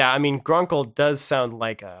 Okay. Yeah, I mean, grunkle does sound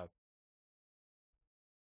like a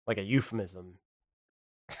euphemism.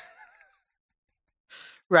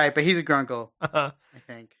 Right, but he's a grunkle, I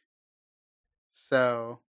think.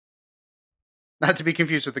 So, not to be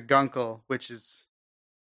confused with a gunkle, which is...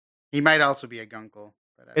 He might also be a gunkle.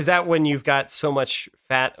 But, is that when you've got so much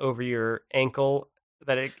fat over your ankle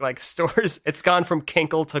that it like stores? It's gone from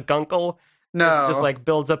kinkle to gunkle? No. It just like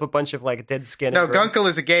builds up a bunch of like dead skin. No, gunkle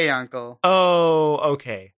is a gay uncle. Oh,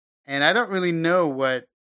 okay. And I don't really know what...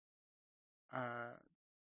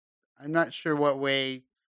 I'm not sure what way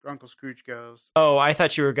Uncle Scrooge goes. Oh, I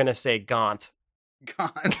thought you were going to say gaunt.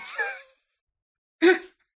 Gaunt.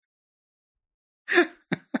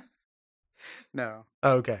 No.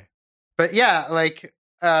 Okay. But yeah, like,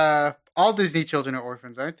 all Disney children are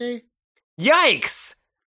orphans, aren't they? Yikes!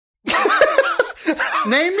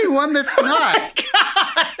 Name me one that's not. Oh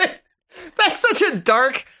God. That's such a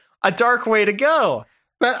dark way to go.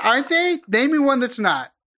 But aren't they? Name me one that's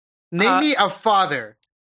not. Name me a father.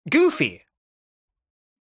 Goofy.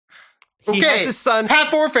 Okay, he has his son.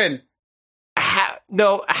 Half orphan.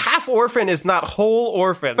 No, half orphan is not whole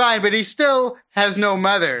orphan. Fine, but he still has no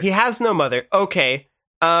mother. He has no mother. Okay.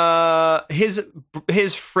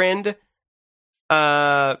 His friend,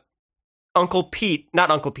 Uncle Pete, not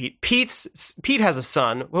Uncle Pete. Pete has a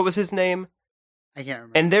son. What was his name? I can't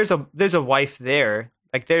remember. And there's a wife there.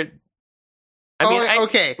 Like there.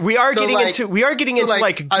 Okay. We are getting into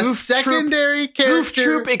Goof secondary Troop, character, Goof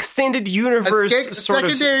Troop extended universe sort of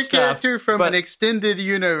secondary stuff. character from an extended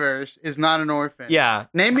universe is not an orphan. Yeah.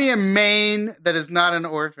 Name me a main that is not an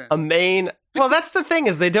orphan. A main. Well, that's the thing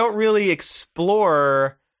is they don't really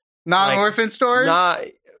explore non-orphan stories.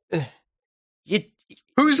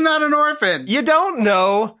 Who's not an orphan? You don't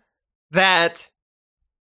know that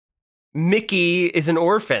Mickey is an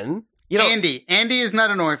orphan. Andy is not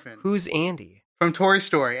an orphan. Who's Andy? From Toy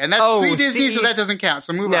Story, and that's pre-Disney, so that doesn't count.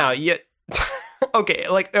 So move on.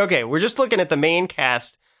 Okay, we're just looking at the main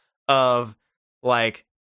cast of like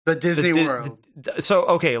The Disney World. So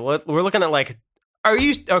okay, we're looking at like, are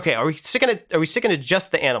we sticking to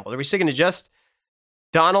just the animals? Are we sticking to just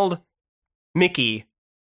Donald, Mickey,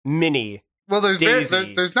 Minnie, Well,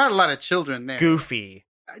 Daisy, there's not a lot of children there. Goofy?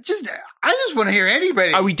 I just want to hear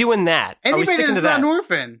anybody. Are we doing that? Are we Anybody sticking that's to that? not an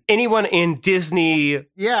orphan. Anyone in Disney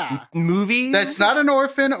Yeah. movies That's not an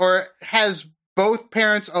orphan or has both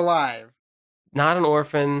parents alive. not an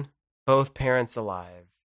orphan, both parents alive.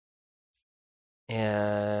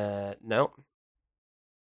 And no.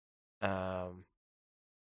 Not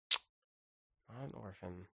an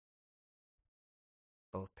orphan,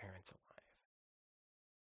 both parents alive.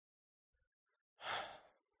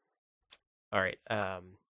 All right.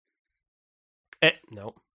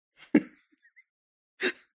 No.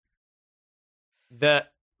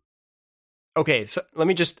 So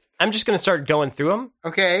I'm just going to start going through them.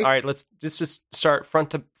 Okay. All right, let's just start front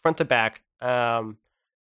to back. What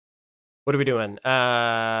are we doing?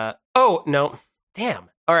 Oh, no. Damn.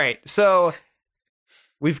 All right. So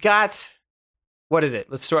we've got, what is it?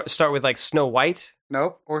 Let's start with like Snow White.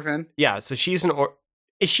 Nope. Orphan. Yeah, so she's an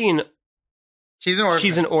She's an orphan.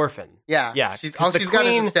 She's an orphan. Yeah. Yeah. All she's got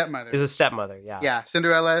is a stepmother. Is a stepmother, yeah. Yeah.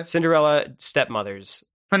 Cinderella, stepmothers.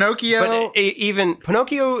 Pinocchio. But even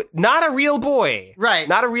Pinocchio, not a real boy. Right.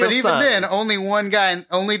 Not a real son. But even then, only one guy and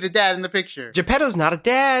only the dad in the picture. Geppetto's not a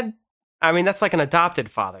dad. I mean, that's like an adopted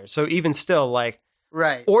father. So even still, like,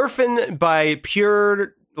 right. Orphan by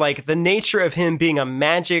pure, like, the nature of him being a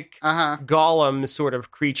magic golem sort of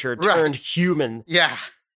creature turned human. Yeah.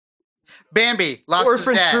 Bambi lost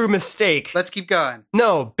Orphan his dad. through mistake. Let's keep going.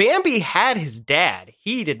 No, Bambi had his dad.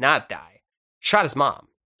 He did not die. Shot his mom.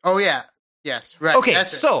 Oh, yeah. Yes, right. Okay,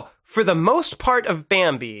 so for the most part of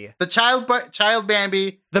Bambi, the child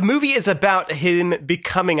Bambi, the movie is about him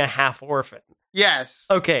becoming a half orphan. Yes.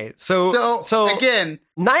 Okay, so again,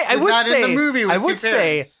 I would say in the movie with I would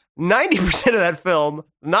say 90% of that film,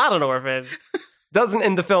 not an orphan, doesn't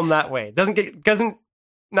end the film that way.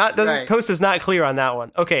 Coast is not clear on that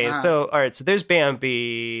one. Okay, so all right, so there's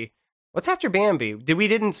Bambi. What's after Bambi? We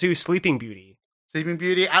didn't do Sleeping Beauty. Sleeping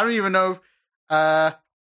Beauty. I don't even know.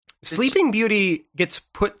 Sleeping Beauty gets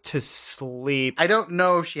put to sleep. I don't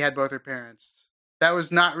know if she had both her parents. That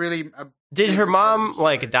was not really Did her mom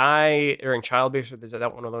like die during childbirth, or is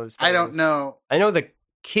that one of those things? I don't know. I know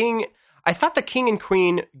I thought the king and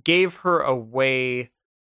queen gave her away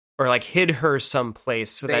or like hid her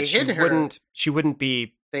someplace so that she wouldn't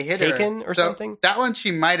be taken or something. That one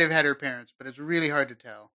she might have had her parents, but it's really hard to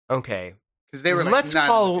tell. Okay. Because they were like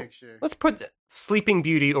not in the picture. Let's put Sleeping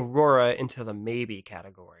Beauty Aurora into the maybe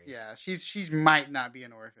category. Yeah, she might not be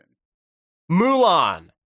an orphan. Mulan,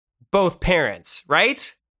 both parents,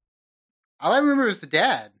 right? All I remember is the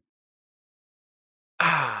dad.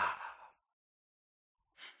 Ah.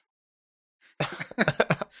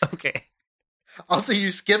 Okay. Also,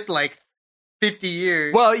 you skipped like 50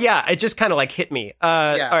 years. Well, yeah, it just kind of like hit me.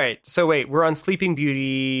 Yeah. All right, so wait, we're on Sleeping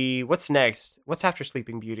Beauty. What's next? What's after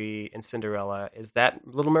Sleeping Beauty and Cinderella? Is that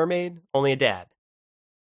Little Mermaid? Only a dad.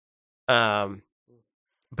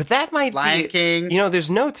 But that might Lion be... King. You know,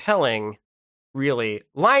 there's no telling, really.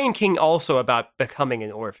 Lion King also about becoming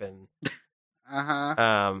an orphan.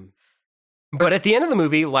 But at the end of the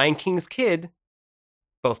movie, Lion King's kid,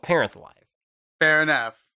 both parents alive. Fair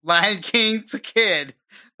enough. Lion King's a kid.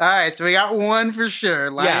 All right, so we got one for sure.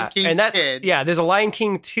 Lion King's kid. Yeah, there's a Lion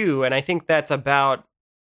King 2, and I think that's about...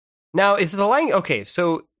 Now, is the Lion... Okay,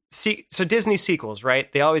 so Disney sequels,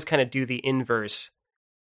 right? They always kind of do the inverse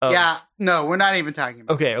of... Yeah, no, we're not even talking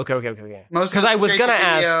about Okay. Because I was going to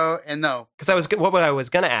ask... And no. Because what I was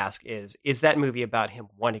going to ask is that movie about him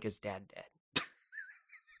wanting his dad dead?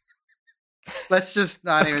 Let's just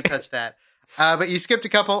not even touch that. But you skipped a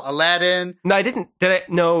couple. Aladdin. No, I didn't. Did I?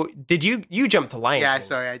 No. Did you? You jumped to Lion King. Yeah,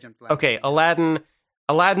 sorry, I jumped to Lion Okay, Aladdin.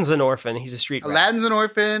 Aladdin's an orphan. He's a street rat. Aladdin's an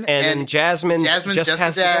orphan. And Jasmine just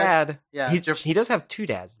has the dad. Yeah. He does have two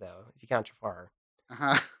dads, though, if you count Jafar.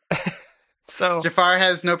 So Jafar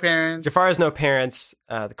has no parents. Jafar has no parents.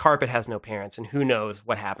 The carpet has no parents. And who knows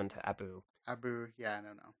what happened to Abu. Yeah, I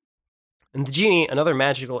don't know. And the genie, another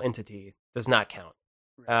magical entity, does not count.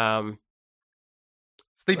 Right.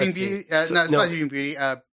 Sleeping Beauty. Sleeping Beauty.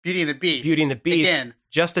 Beauty and the Beast. Beauty and the Beast. Again.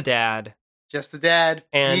 Just a dad. Just the dad.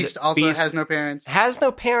 And Beast also has no parents. Has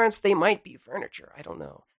no parents. They might be furniture. I don't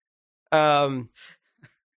know. I'm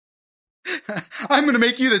going to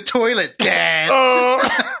make you the toilet, Dad.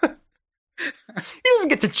 He doesn't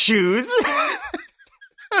get to choose.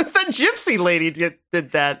 It's that gypsy lady did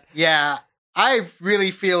that. Yeah, I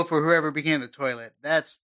really feel for whoever became the toilet.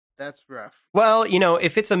 That's That's rough. Well,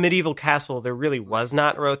 if it's a medieval castle, there really was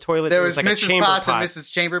not a toilet. There was like Mrs. a chamber Potts pot. and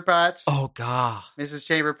Mrs. Chamber Potts. Oh, God. Mrs.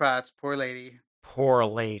 Chamber Potts, poor lady. Poor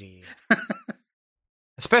lady.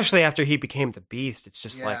 Especially after he became the Beast. It's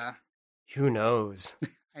just like, who knows?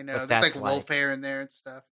 I know. what There's that's like wolf hair in there and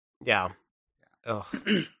stuff. Yeah. Oh.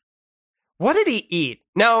 What did he eat?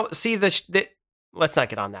 Now, see, let's not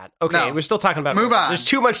get on that. Okay, No. we're still talking about Move orphans. on. There's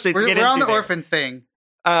too much to get into. We're on the there. orphans thing.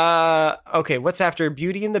 Okay, what's after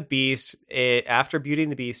Beauty and the Beast? After Beauty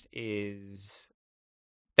and the Beast is...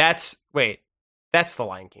 That's the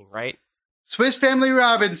Lion King, right? Swiss Family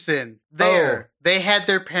Robinson. They had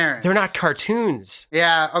their parents. They're not cartoons.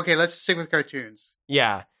 Yeah, okay, let's stick with cartoons.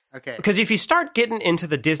 Yeah. Okay. Because if you start getting into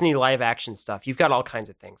the Disney live action stuff, you've got all kinds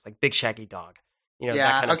of things, like Big Shaggy Dog. That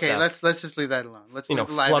kind of stuff. Let's just leave that alone. Let's leave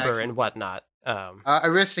the live Flubber action. and whatnot.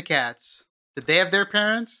 Aristocats. Did they have their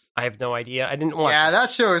parents? I have no idea. I didn't watch Yeah, it. that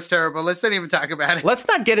show is terrible. Let's not even talk about it. Let's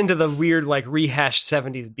not get into the weird, like, rehashed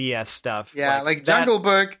 70s BS stuff. Yeah, like Jungle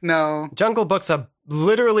Book, no. Jungle Book's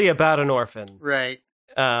literally about an orphan. Right.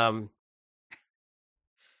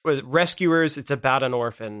 With Rescuers, it's about an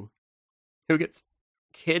orphan who gets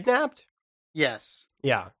kidnapped? Yes.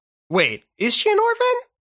 Yeah. Wait, is she an orphan?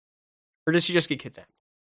 Or does she just get kidnapped?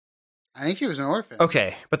 I think she was an orphan.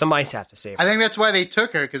 Okay, but the mice have to save her. I think that's why they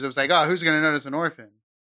took her, because it was like, oh, who's going to notice an orphan?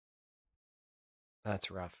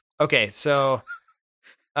 That's rough. Okay, so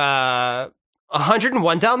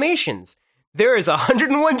 101 Dalmatians. There is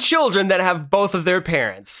 101 children that have both of their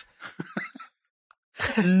parents.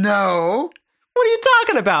 No. What are you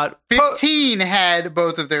talking about? 15 had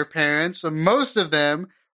both of their parents. So most of them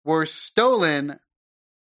were stolen.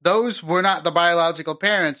 Those were not the biological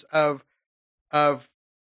parents of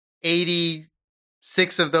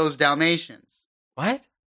 86 of those Dalmatians. What?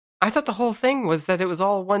 I thought the whole thing was that it was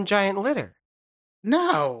all one giant litter.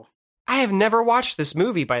 No. I have never watched this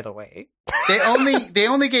movie, by the way. They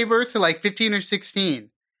only gave birth to like 15 or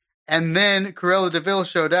 16. And then Cruella de Vil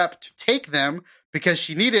showed up to take them because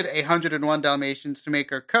she needed 101 Dalmatians to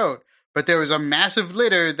make her coat. But there was a massive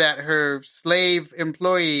litter that her slave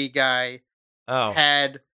employee guy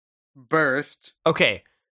had birthed. Okay.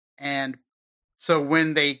 And so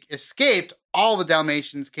when they escaped, all the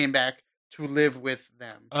Dalmatians came back to live with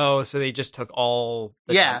them. Oh, so they just took all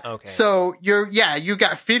the okay. So you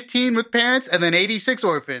got 15 with parents and then 86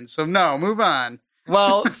 orphans. So no, move on.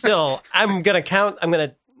 Well, still, I'm going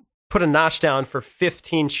to put a notch down for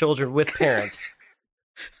 15 children with parents.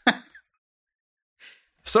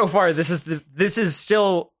 So far, this is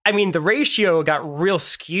still, I mean, the ratio got real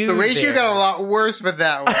skewed. The ratio there. got a lot worse with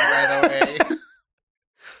that one, by the way.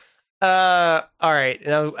 All right.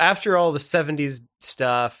 Now, after all the 70s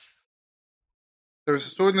stuff, there was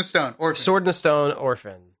Sword in the Stone, orphan. Sword in the Stone,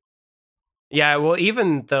 orphan. Yeah, well,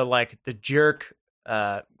 even the jerk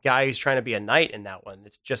guy who's trying to be a knight in that one,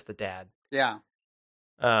 it's just the dad. Yeah.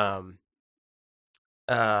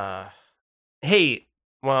 Hey,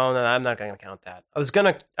 well, no, I'm not going to count that. I was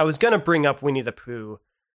gonna bring up Winnie the Pooh.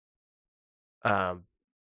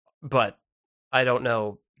 But I don't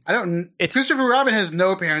know. Christopher Robin has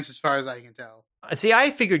no parents, as far as I can tell. See,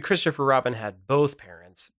 I figured Christopher Robin had both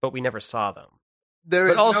parents, but we never saw them. There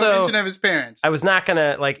is no mention of his parents. I was not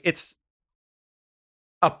gonna it's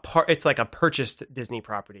like a purchased Disney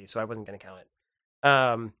property, so I wasn't gonna count it.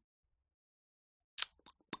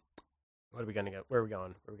 What are we gonna go? Where are we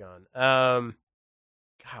going? God,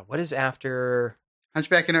 what is after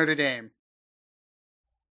Hunchback of Notre Dame?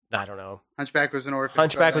 I don't know. Hunchback was an orphan.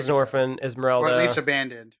 Hunchback was an orphan. Esmeralda, or at least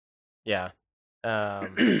abandoned. Yeah. I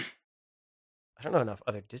don't know enough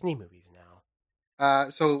other Disney movies now.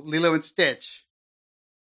 So Lilo and Stitch.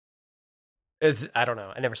 I don't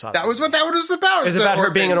know. I never saw that. That was what that one was about. Is it about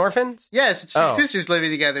her being an orphan? Yes, it's two sisters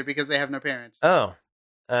living together because they have no parents. Oh.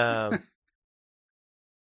 I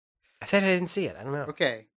said I didn't see it. I don't know.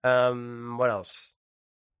 Okay. What else?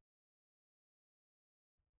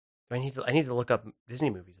 I need to look up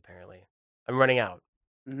Disney movies, apparently. I'm running out.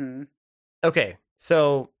 Mm-hmm. Okay,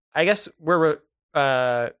 so I guess we're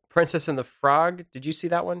Princess and the Frog. Did you see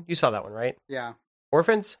that one? You saw that one, right? Yeah.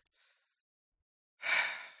 Orphans?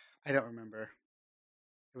 I don't remember.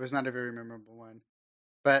 It was not a very memorable one.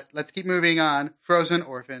 But let's keep moving on. Frozen,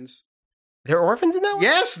 orphans. There are orphans in that one?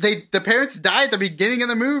 Yes, the parents died at the beginning of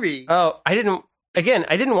the movie. Oh, I didn't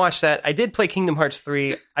watch that. I did play Kingdom Hearts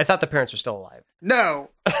 3. I thought the parents were still alive. No.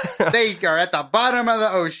 They are at the bottom of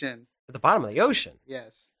the ocean. At the bottom of the ocean?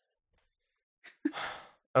 Yes.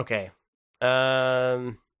 Okay.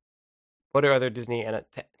 What are other Disney and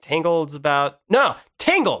Tangled's about? No,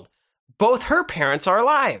 Tangled. Both her parents are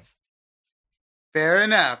alive. Fair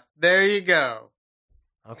enough. There you go.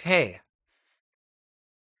 Okay.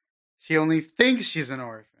 She only thinks she's an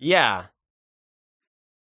orphan. Yeah.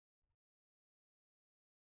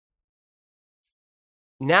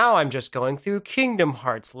 Now I'm just going through Kingdom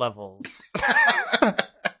Hearts levels.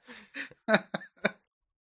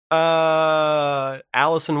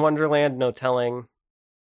 Alice in Wonderland, no telling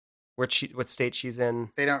what state she's in.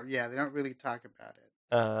 They don't really talk about it.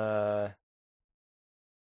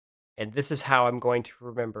 And this is how I'm going to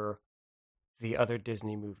remember the other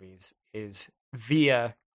Disney movies is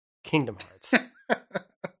via Kingdom Hearts.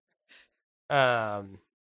 I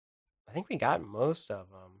think we got most of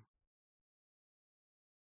them.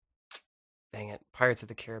 Dang it. Pirates of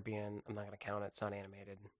the Caribbean. I'm not going to count it. It's not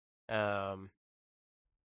animated.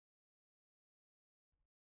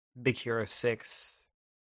 Big Hero 6.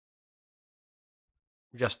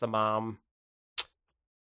 Just the Mom.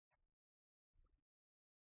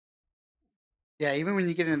 Yeah, even when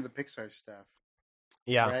you get into the Pixar stuff.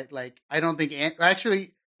 Yeah. Right? Like, I don't think...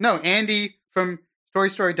 Actually, no, Andy from Toy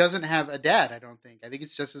Story doesn't have a dad, I don't think. I think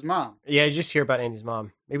it's just his mom. Yeah, you just hear about Andy's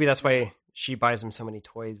mom. Maybe that's why she buys him so many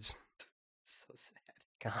toys. So sad.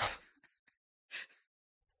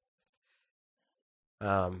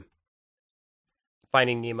 God.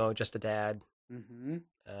 Finding Nemo, just a dad. Mm-hmm.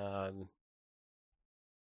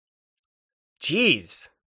 Jeez.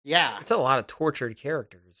 Yeah. It's a lot of tortured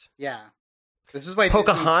characters. Yeah. This is why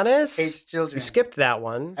Pocahontas? Disney hates children. We skipped that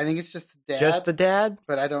one. I think it's just the dad. Just the dad?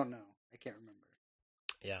 But I don't know. I can't remember.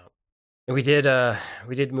 Yeah. And we did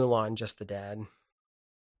Mulan, just the dad.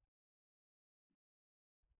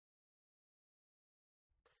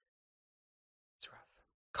 It's rough.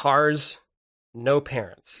 Cars, no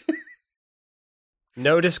parents.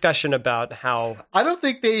 No discussion about how... I don't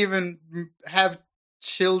think they even have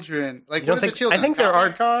children. Like, what are the children? I think there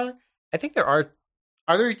are... Car? I think there are...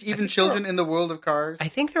 Are there even children in the world of cars? I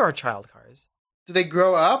think there are child cars. Do they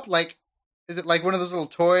grow up? Like, is it like one of those little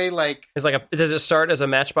toy, like... Does it start as a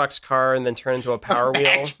Matchbox car and then turn into a Power Wheel?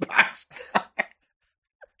 Matchbox car.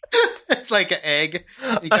 It's like an egg.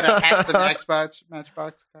 You gotta hatch the Matchbox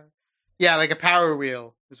car. Yeah, like a Power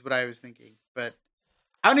Wheel is what I was thinking. But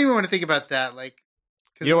I don't even want to think about that. Like,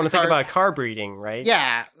 you don't want to think about car breeding, right?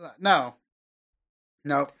 Yeah, no.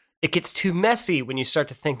 Nope. It gets too messy when you start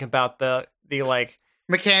to think about the like...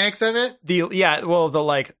 mechanics of it? The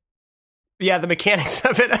mechanics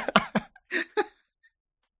of it.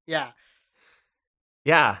 Yeah.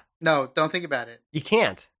 Yeah. No, don't think about it. You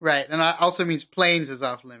can't. Right. And that also means Planes is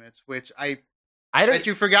off limits, which I don't bet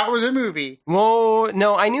you forgot was a movie. Well,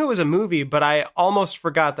 no, I knew it was a movie, but I almost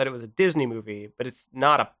forgot that it was a Disney movie, but it's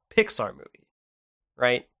not a Pixar movie.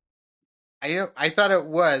 Right? I thought it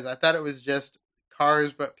was. I thought it was just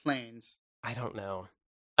Cars but Planes. I don't know.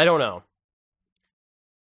 And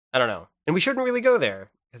we shouldn't really go there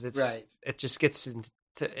because it just gets into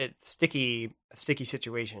a sticky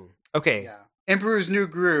situation. Okay. Yeah. Emperor's New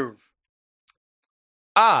Groove.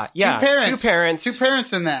 Yeah. Two parents. Two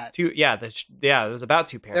parents in that. It was about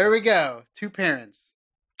two parents. There we go. Two parents.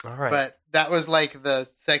 All right. But that was like the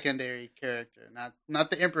secondary character, not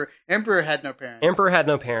the Emperor. Emperor had no parents. Emperor had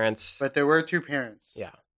no parents. But there were two parents. Yeah.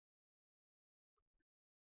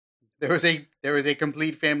 There was a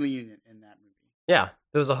complete family unit in that movie. Yeah.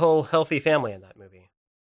 There was a whole healthy family in that movie.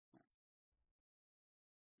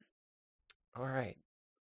 All right.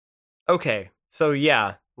 Okay. So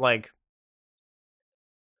yeah, like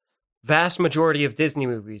vast majority of Disney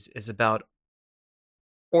movies is about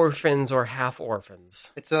orphans or half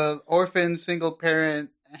orphans. It's a orphan, single parent,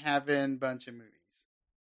 having bunch of movies.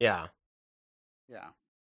 Yeah. Yeah.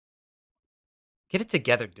 Get it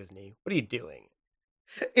together, Disney. What are you doing?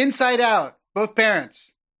 Inside Out. Both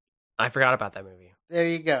parents. I forgot about that movie. There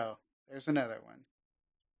you go. There's another one.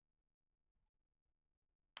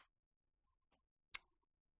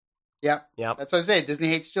 Yep. That's what I'm saying. Disney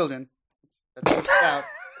hates children. That's what it's about.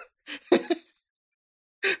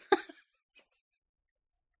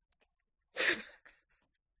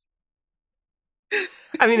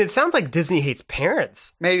 I mean, it sounds like Disney hates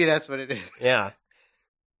parents. Maybe that's what it is. Yeah.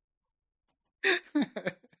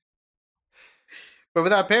 But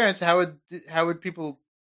without parents, how would people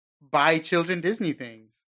buy children Disney things?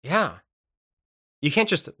 Yeah. You can't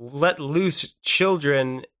just let loose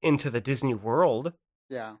children into the Disney world.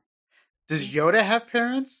 Yeah. Does Yoda have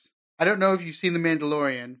parents? I don't know if you've seen The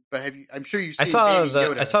Mandalorian, but have you? I'm sure you've seen Baby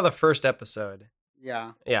Yoda. I saw the first episode.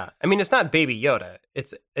 Yeah. Yeah. I mean, it's not Baby Yoda.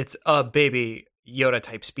 It's a Baby Yoda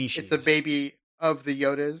type species. It's a baby of the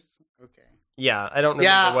Yodas. Okay. Yeah, I don't know.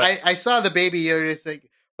 Yeah, I saw the Baby Yoda. It's like,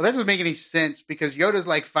 well, that doesn't make any sense because Yoda's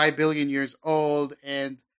like 5 billion years old,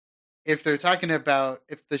 and if they're talking about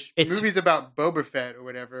if the movie's about Boba Fett or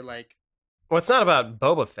whatever, like, well, it's not about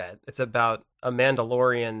Boba Fett. It's about a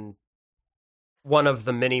Mandalorian one of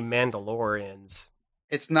the many Mandalorians.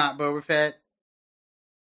 It's not Boba Fett.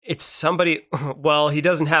 It's somebody. Well, he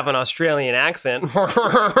doesn't have an Australian accent. Plus,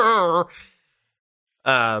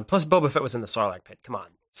 Boba Fett was in the Sarlacc pit. Come on.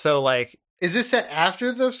 So, like, is this set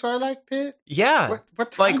after the Sarlacc pit? Yeah.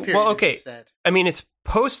 What time period is this set? I mean, it's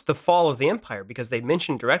post the fall of the Empire because they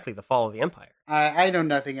mentioned directly the fall of the Empire. I know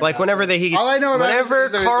nothing about like whenever this. All I know about whenever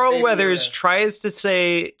this is Carl Weathers tries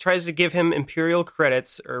to give him Imperial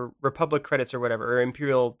credits or Republic credits or whatever, or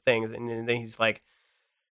Imperial things, and then he's like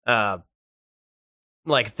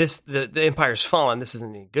this the Empire's fallen, this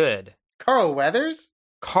isn't any good. Carl Weathers?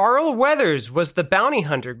 Carl Weathers was the bounty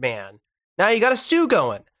hunter man. Now you got a stew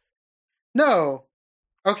going. No.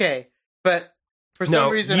 Okay. But for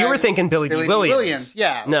some reason you were thinking Billy D. Williams.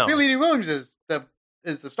 Yeah. No. Billy D. Williams is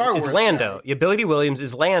the Star Wars. Is Lando. guy. Yeah, Billy D. Williams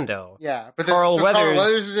is Lando. Yeah. But Carl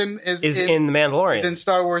Weathers is in The Mandalorian. Is in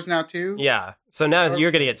Star Wars now too? Yeah. So now you're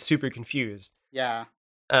going to get super confused. Yeah.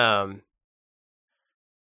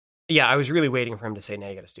 Yeah, I was really waiting for him to say, now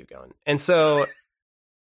you got a stew going. And so,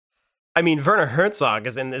 I mean, Werner Herzog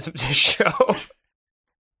is in this show,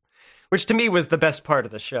 which to me was the best part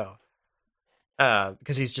of the show.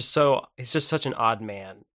 Because he's just such an odd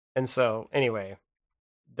man. And so, anyway,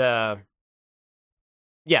 and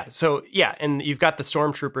you've got the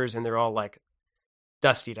stormtroopers and they're all like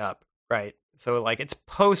dustied up, right? So, like, it's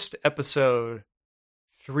post episode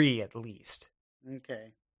 3 at least.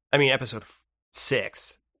 Okay. I mean, episode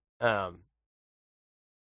 6. Third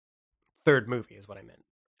movie is what I meant.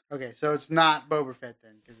 Okay, so it's not Boba Fett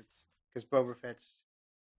then, because Boba Fett's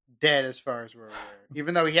dead as far as we're aware.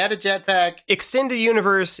 Even though he had a jetpack. Extended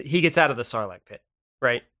universe, he gets out of the Sarlacc pit,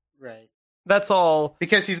 right? Right. That's all.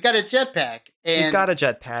 Because he's got a jetpack. He's got a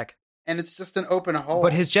jetpack. And it's just an open hole.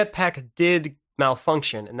 But his jetpack did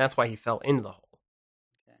malfunction, and that's why he fell into the hole.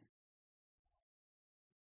 Okay.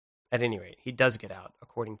 At any rate, he does get out,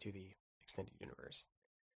 according to the extended universe.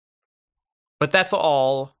 But that's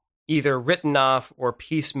all either written off or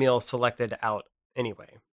piecemeal selected out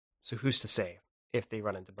anyway. So who's to say if they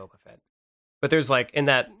run into Boba Fett? But there's like, in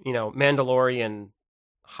that, Mandalorian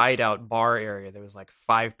hideout bar area, there was like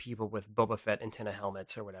 5 people with Boba Fett antenna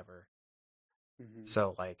helmets or whatever. Mm-hmm.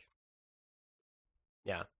 So like,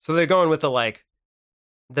 yeah. So they're going with the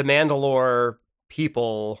Mandalore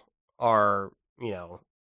people are,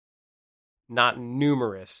 not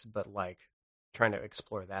numerous, but like trying to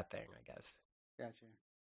explore that thing, I guess. Gotcha.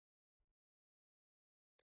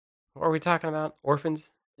 What are we talking about? Orphans?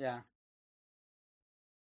 Yeah.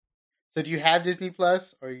 So do you have Disney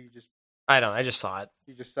Plus, or you just... I don't. I just saw it.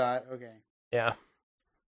 You just saw it? Okay. Yeah.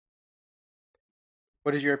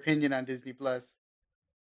 What is your opinion on Disney Plus?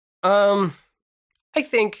 I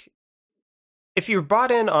think if you're bought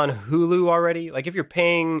in on Hulu already, like if you're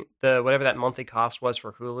paying the whatever that monthly cost was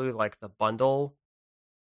for Hulu, like the bundle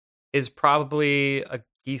is probably a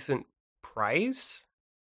decent price.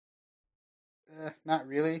 Not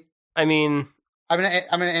really. I mean, I'm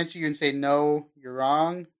gonna answer you and say no, you're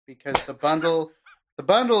wrong, because the bundle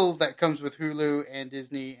that comes with Hulu and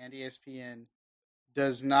Disney and ESPN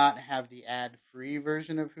does not have the ad-free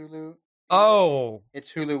version of Hulu. Oh,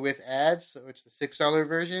 it's Hulu with ads, so it's the $6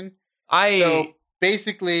 version. So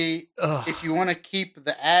basically, if you want to keep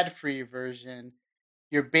the ad-free version,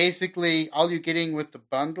 you're basically all you're getting with the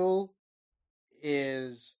bundle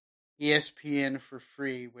is ESPN for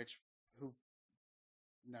free,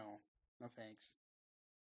 no thanks.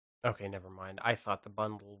 Okay, never mind. I thought the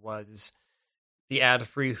bundle was the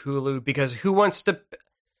ad-free Hulu, because who wants to...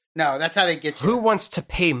 No, that's how they get you. Who wants to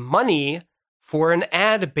pay money for an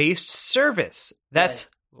ad-based service? That's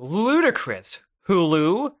ludicrous.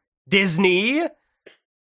 Hulu, Disney.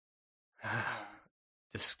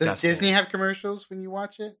 Disgusting. Does Disney have commercials when you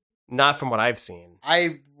watch it? Not from what I've seen.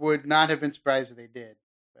 I would not have been surprised if they did.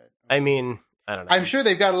 But I mean, I don't know. I'm sure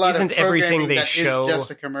they've got a lot Isn't of programming everything they that show is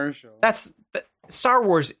just a commercial. Star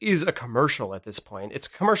Wars is a commercial at this point. It's a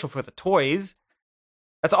commercial for the toys.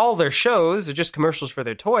 That's all their shows are, just commercials for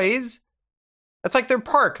their toys. That's like their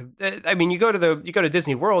park. I mean, you go to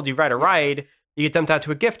Disney World, you ride a ride, you get dumped out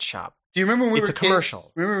to a gift shop. Do you remember when we were kids? It's a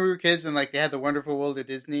commercial. Remember when we were kids and like they had the Wonderful World of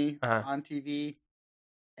Disney on TV,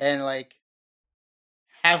 and like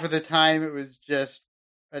half of the time it was just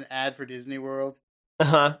an ad for Disney World.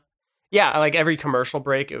 Yeah, like every commercial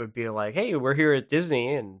break, it would be like, "Hey, we're here at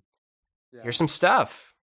Disney, and here's some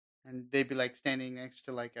stuff." And they'd be like standing next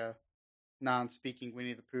to like a non-speaking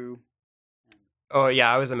Winnie the Pooh. Oh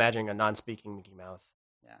yeah, I was imagining a non-speaking Mickey Mouse.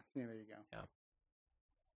 Yeah, there you go. Yeah,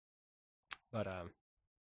 but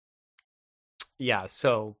yeah.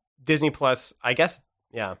 So Disney Plus, I guess.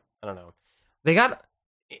 Yeah, I don't know. They got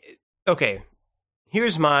okay.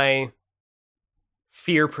 Here's my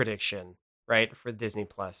fear prediction, right, for Disney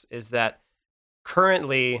Plus is that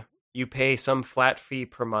currently you pay some flat fee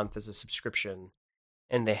per month as a subscription,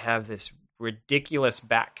 and they have this ridiculous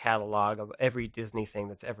back catalog of every Disney thing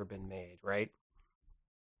that's ever been made, right?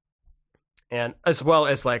 And as well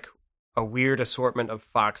as like a weird assortment of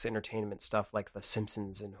Fox Entertainment stuff like The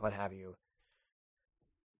Simpsons and what have you.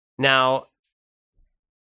 Now,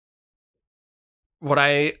 what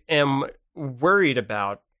I am worried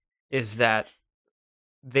about is that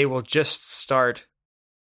they will just start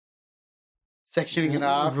sectioning it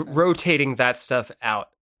off, rotating that stuff out,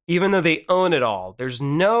 even though they own it all. There's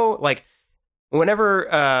no like. Whenever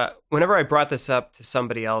I brought this up to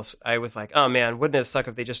somebody else, I was like, "Oh man, wouldn't it suck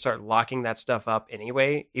if they just start locking that stuff up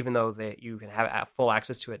anyway, even though you can have full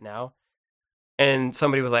access to it now?" And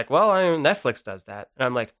somebody was like, "Well, Netflix does that," and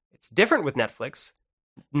I'm like, "It's different with Netflix.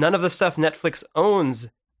 None of the stuff Netflix owns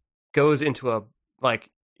goes into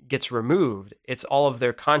gets removed. It's all of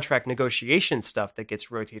their contract negotiation stuff that gets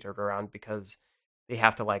rotated around because they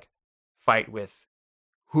have to like fight with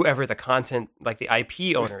whoever the content, like the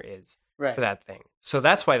IP owner is." Right. For that thing. So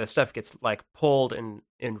that's why the stuff gets like pulled and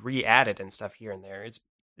re-added and stuff here and there. It's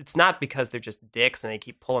not because they're just dicks and they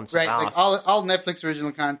keep pulling stuff off. Like all Netflix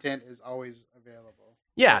original content is always available.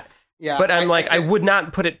 Yeah. But I would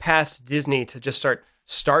not put it past Disney to just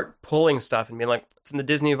start pulling stuff and be like, it's in the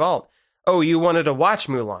Disney vault. Oh, you wanted to watch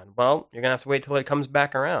Mulan? Well, you're gonna have to wait till it comes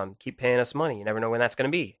back around. Keep paying us money. You never know when that's gonna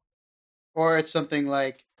be. Or it's something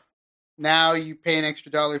like, now you pay an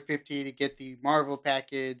extra $1.50 to get the Marvel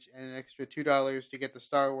package, and an extra $2 to get the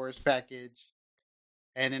Star Wars package,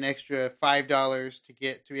 and an extra $5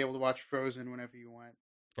 to be able to watch Frozen whenever you want.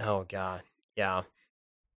 Oh god, yeah.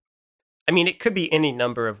 I mean, it could be any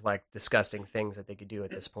number of like disgusting things that they could do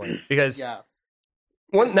at this point because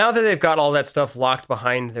now that they've got all that stuff locked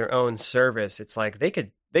behind their own service, it's like they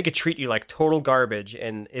could treat you like total garbage,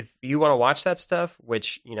 and if you want to watch that stuff,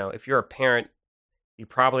 which if you're a parent. You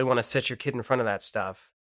probably want to sit your kid in front of that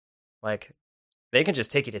stuff. Like, they can just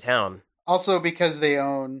take you to town. Also, because they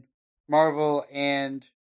own Marvel and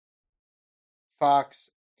Fox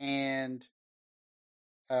and,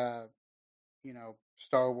 Star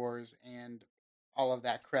Wars and all of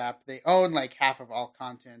that crap. They own like half of all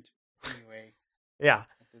content anyway. Yeah.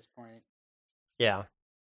 At this point. Yeah.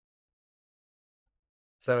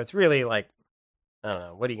 So it's really like, I don't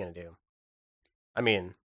know. What are you going to do? I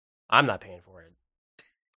mean, I'm not paying for it.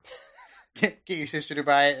 Get your sister to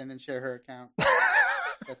buy it and then share her account.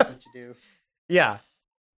 That's what you do. Yeah.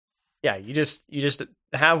 Yeah, you just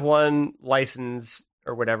have one license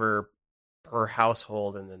or whatever per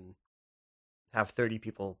household and then have 30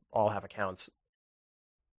 people all have accounts.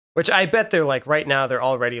 Which I bet they're like right now they're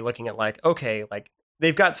already looking at like, okay, like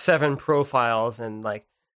they've got 7 profiles and like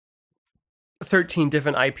 13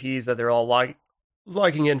 different IPs that they're all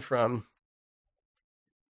logging in from.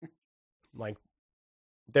 Like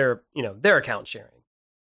their account sharing,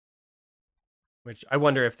 which I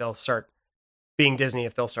wonder if they'll start being Disney,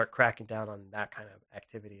 if they'll start cracking down on that kind of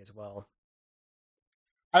activity as well.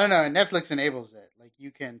 I don't know. Netflix enables it. Like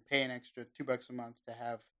you can pay an extra $2 a month to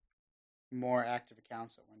have more active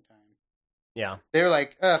accounts at one time. Yeah. They're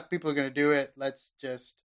like, people are going to do it. Let's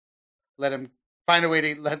just let them find a way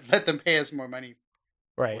to let them pay us more money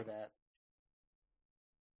for that.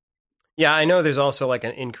 Yeah, I know there's also like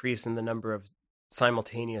an increase in the number of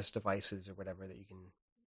simultaneous devices or whatever that you can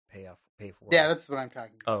pay for. Yeah, that's what I'm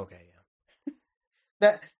talking about. Oh, okay,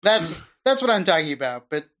 yeah. That's what I'm talking about,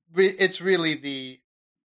 but it's really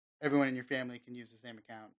everyone in your family can use the same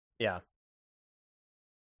account. Yeah.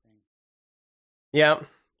 Yeah.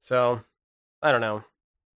 So, I don't know.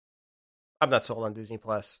 I'm not sold on Disney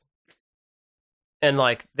Plus. And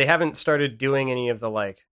like they haven't started doing any of the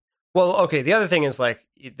like well, okay, the other thing is like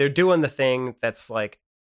they're doing the thing that's like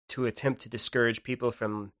to attempt to discourage people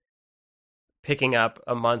from picking up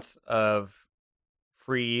a month of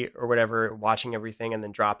free or whatever, watching everything and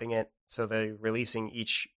then dropping it. So they're releasing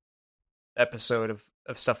each episode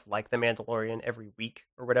of stuff like The Mandalorian every week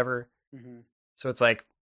or whatever. Mm-hmm. So it's like,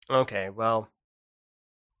 okay, well,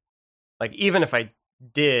 like even if I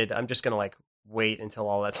did, I'm just going to like wait until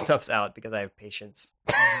all that stuff's out because I have patience.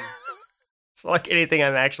 So like anything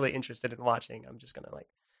I'm actually interested in watching, I'm just going to like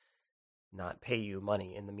not pay you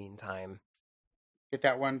money in the meantime. Get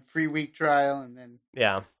that one free week trial and then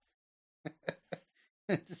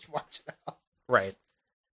just watch it all. Right.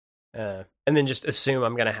 And then just assume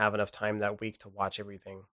I'm going to have enough time that week to watch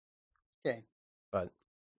everything. Okay. But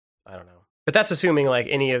I don't know. But that's assuming like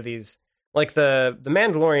any of these, like the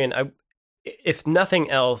Mandalorian, if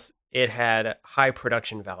nothing else, it had high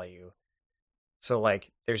production value. So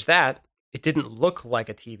like there's that. It didn't look like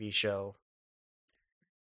a TV show.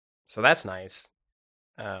 So that's nice.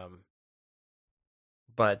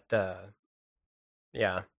 But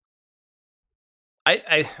yeah.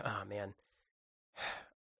 Oh man.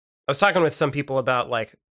 I was talking with some people about,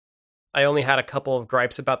 like, I only had a couple of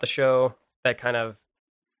gripes about the show that kind of,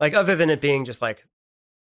 like, other than it being just, like,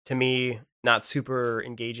 to me, not super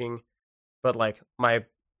engaging, but, like, my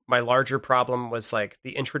larger problem was, like,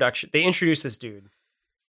 the introduction. They introduced this dude,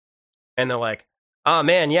 and they're like, oh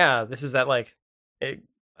man, yeah, this is that, like, I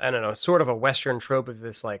don't know, sort of a Western trope of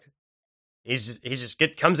this, like, he's just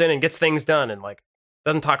comes in and gets things done, and, like,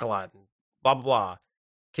 doesn't talk a lot, and blah blah blah,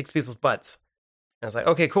 kicks people's butts. And I was like,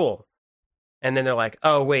 okay, cool. And then they're like,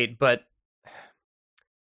 oh wait, but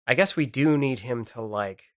I guess we do need him to,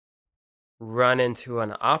 like, run into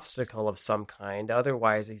an obstacle of some kind,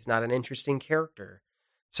 otherwise he's not an interesting character.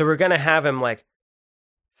 So we're gonna have him, like,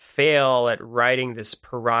 fail at riding this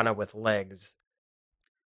piranha with legs,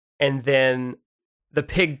 and then the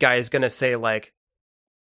pig guy is gonna say, like,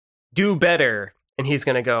 do better, and he's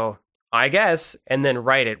gonna go, I guess, and then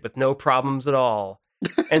ride it with no problems at all.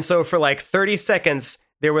 And so for, like, 30 seconds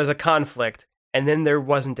there was a conflict, and then there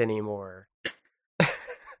wasn't anymore.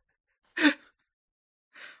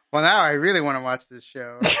 Well, now I really want to watch this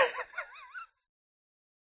show.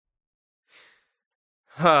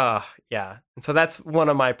 Yeah. And so that's one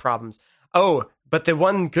of my problems. Oh, but the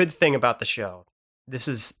one good thing about the show, this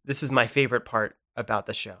is my favorite part about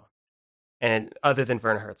the show, and other than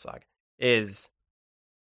Werner Herzog, is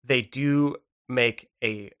they do make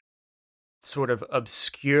a sort of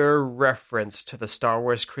obscure reference to the Star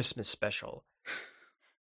Wars Christmas special.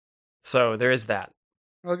 So there is that.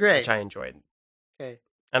 Well, great. Which I enjoyed. Okay.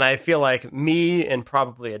 And I feel like me and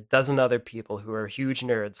probably a dozen other people who are huge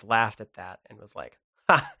nerds laughed at that and was like,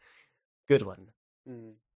 ha, good one.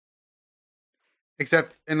 Mm.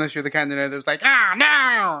 Except unless you're the kind of nerd that was like, oh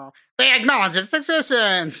no, they acknowledge its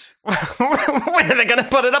existence. When are they going to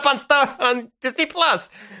put it up on Disney Plus?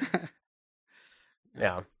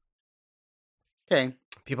 Yeah. Okay.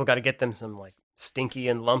 People got to get them some, like, Stinky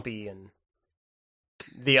and Lumpy and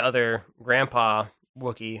the other grandpa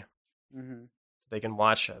Wookiee. Mm-hmm. They can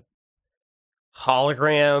watch a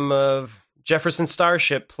hologram of Jefferson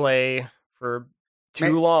Starship play for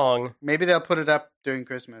too long. Maybe they'll put it up during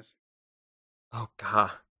Christmas. Oh,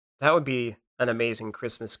 God. That would be an amazing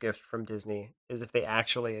Christmas gift from Disney, is if they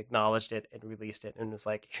actually acknowledged it and released it and was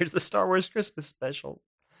like, here's the Star Wars Christmas special.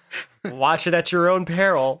 Watch it at your own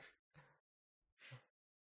peril.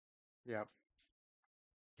 Yep.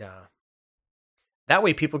 Yeah. That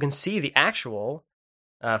way people can see the actual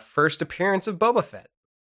first appearance of Boba Fett.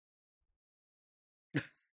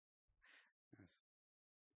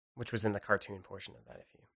 Which was in the cartoon portion of that, if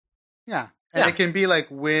you... Yeah. And it can be like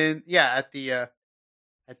when the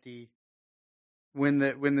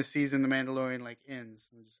season The Mandalorian, like, ends.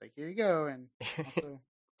 I'm just like, here you go, and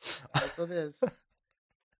also this.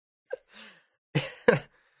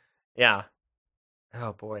 Yeah.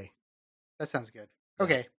 Oh boy. That sounds good.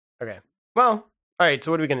 Okay. Okay. Well, all right, so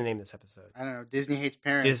what are we going to name this episode? I don't know. Disney Hates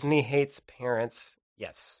Parents. Disney Hates Parents.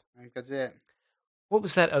 Yes. I think that's it. What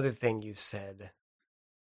was that other thing you said?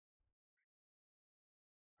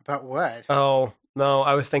 About what? Oh, no,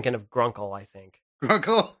 I was thinking of Grunkle, I think.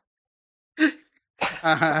 Grunkle?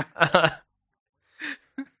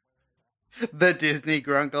 The Disney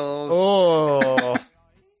Grunkles. Oh.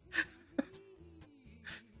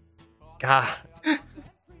 God.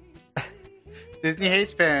 Disney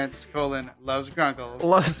Hates Parents, loves Grunkles.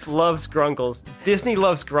 Loves Grunkles. Disney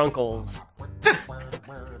loves Grunkles.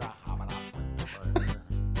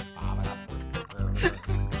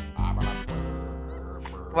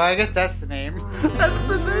 Well, I guess that's the name. That's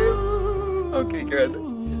the name? Okay, good.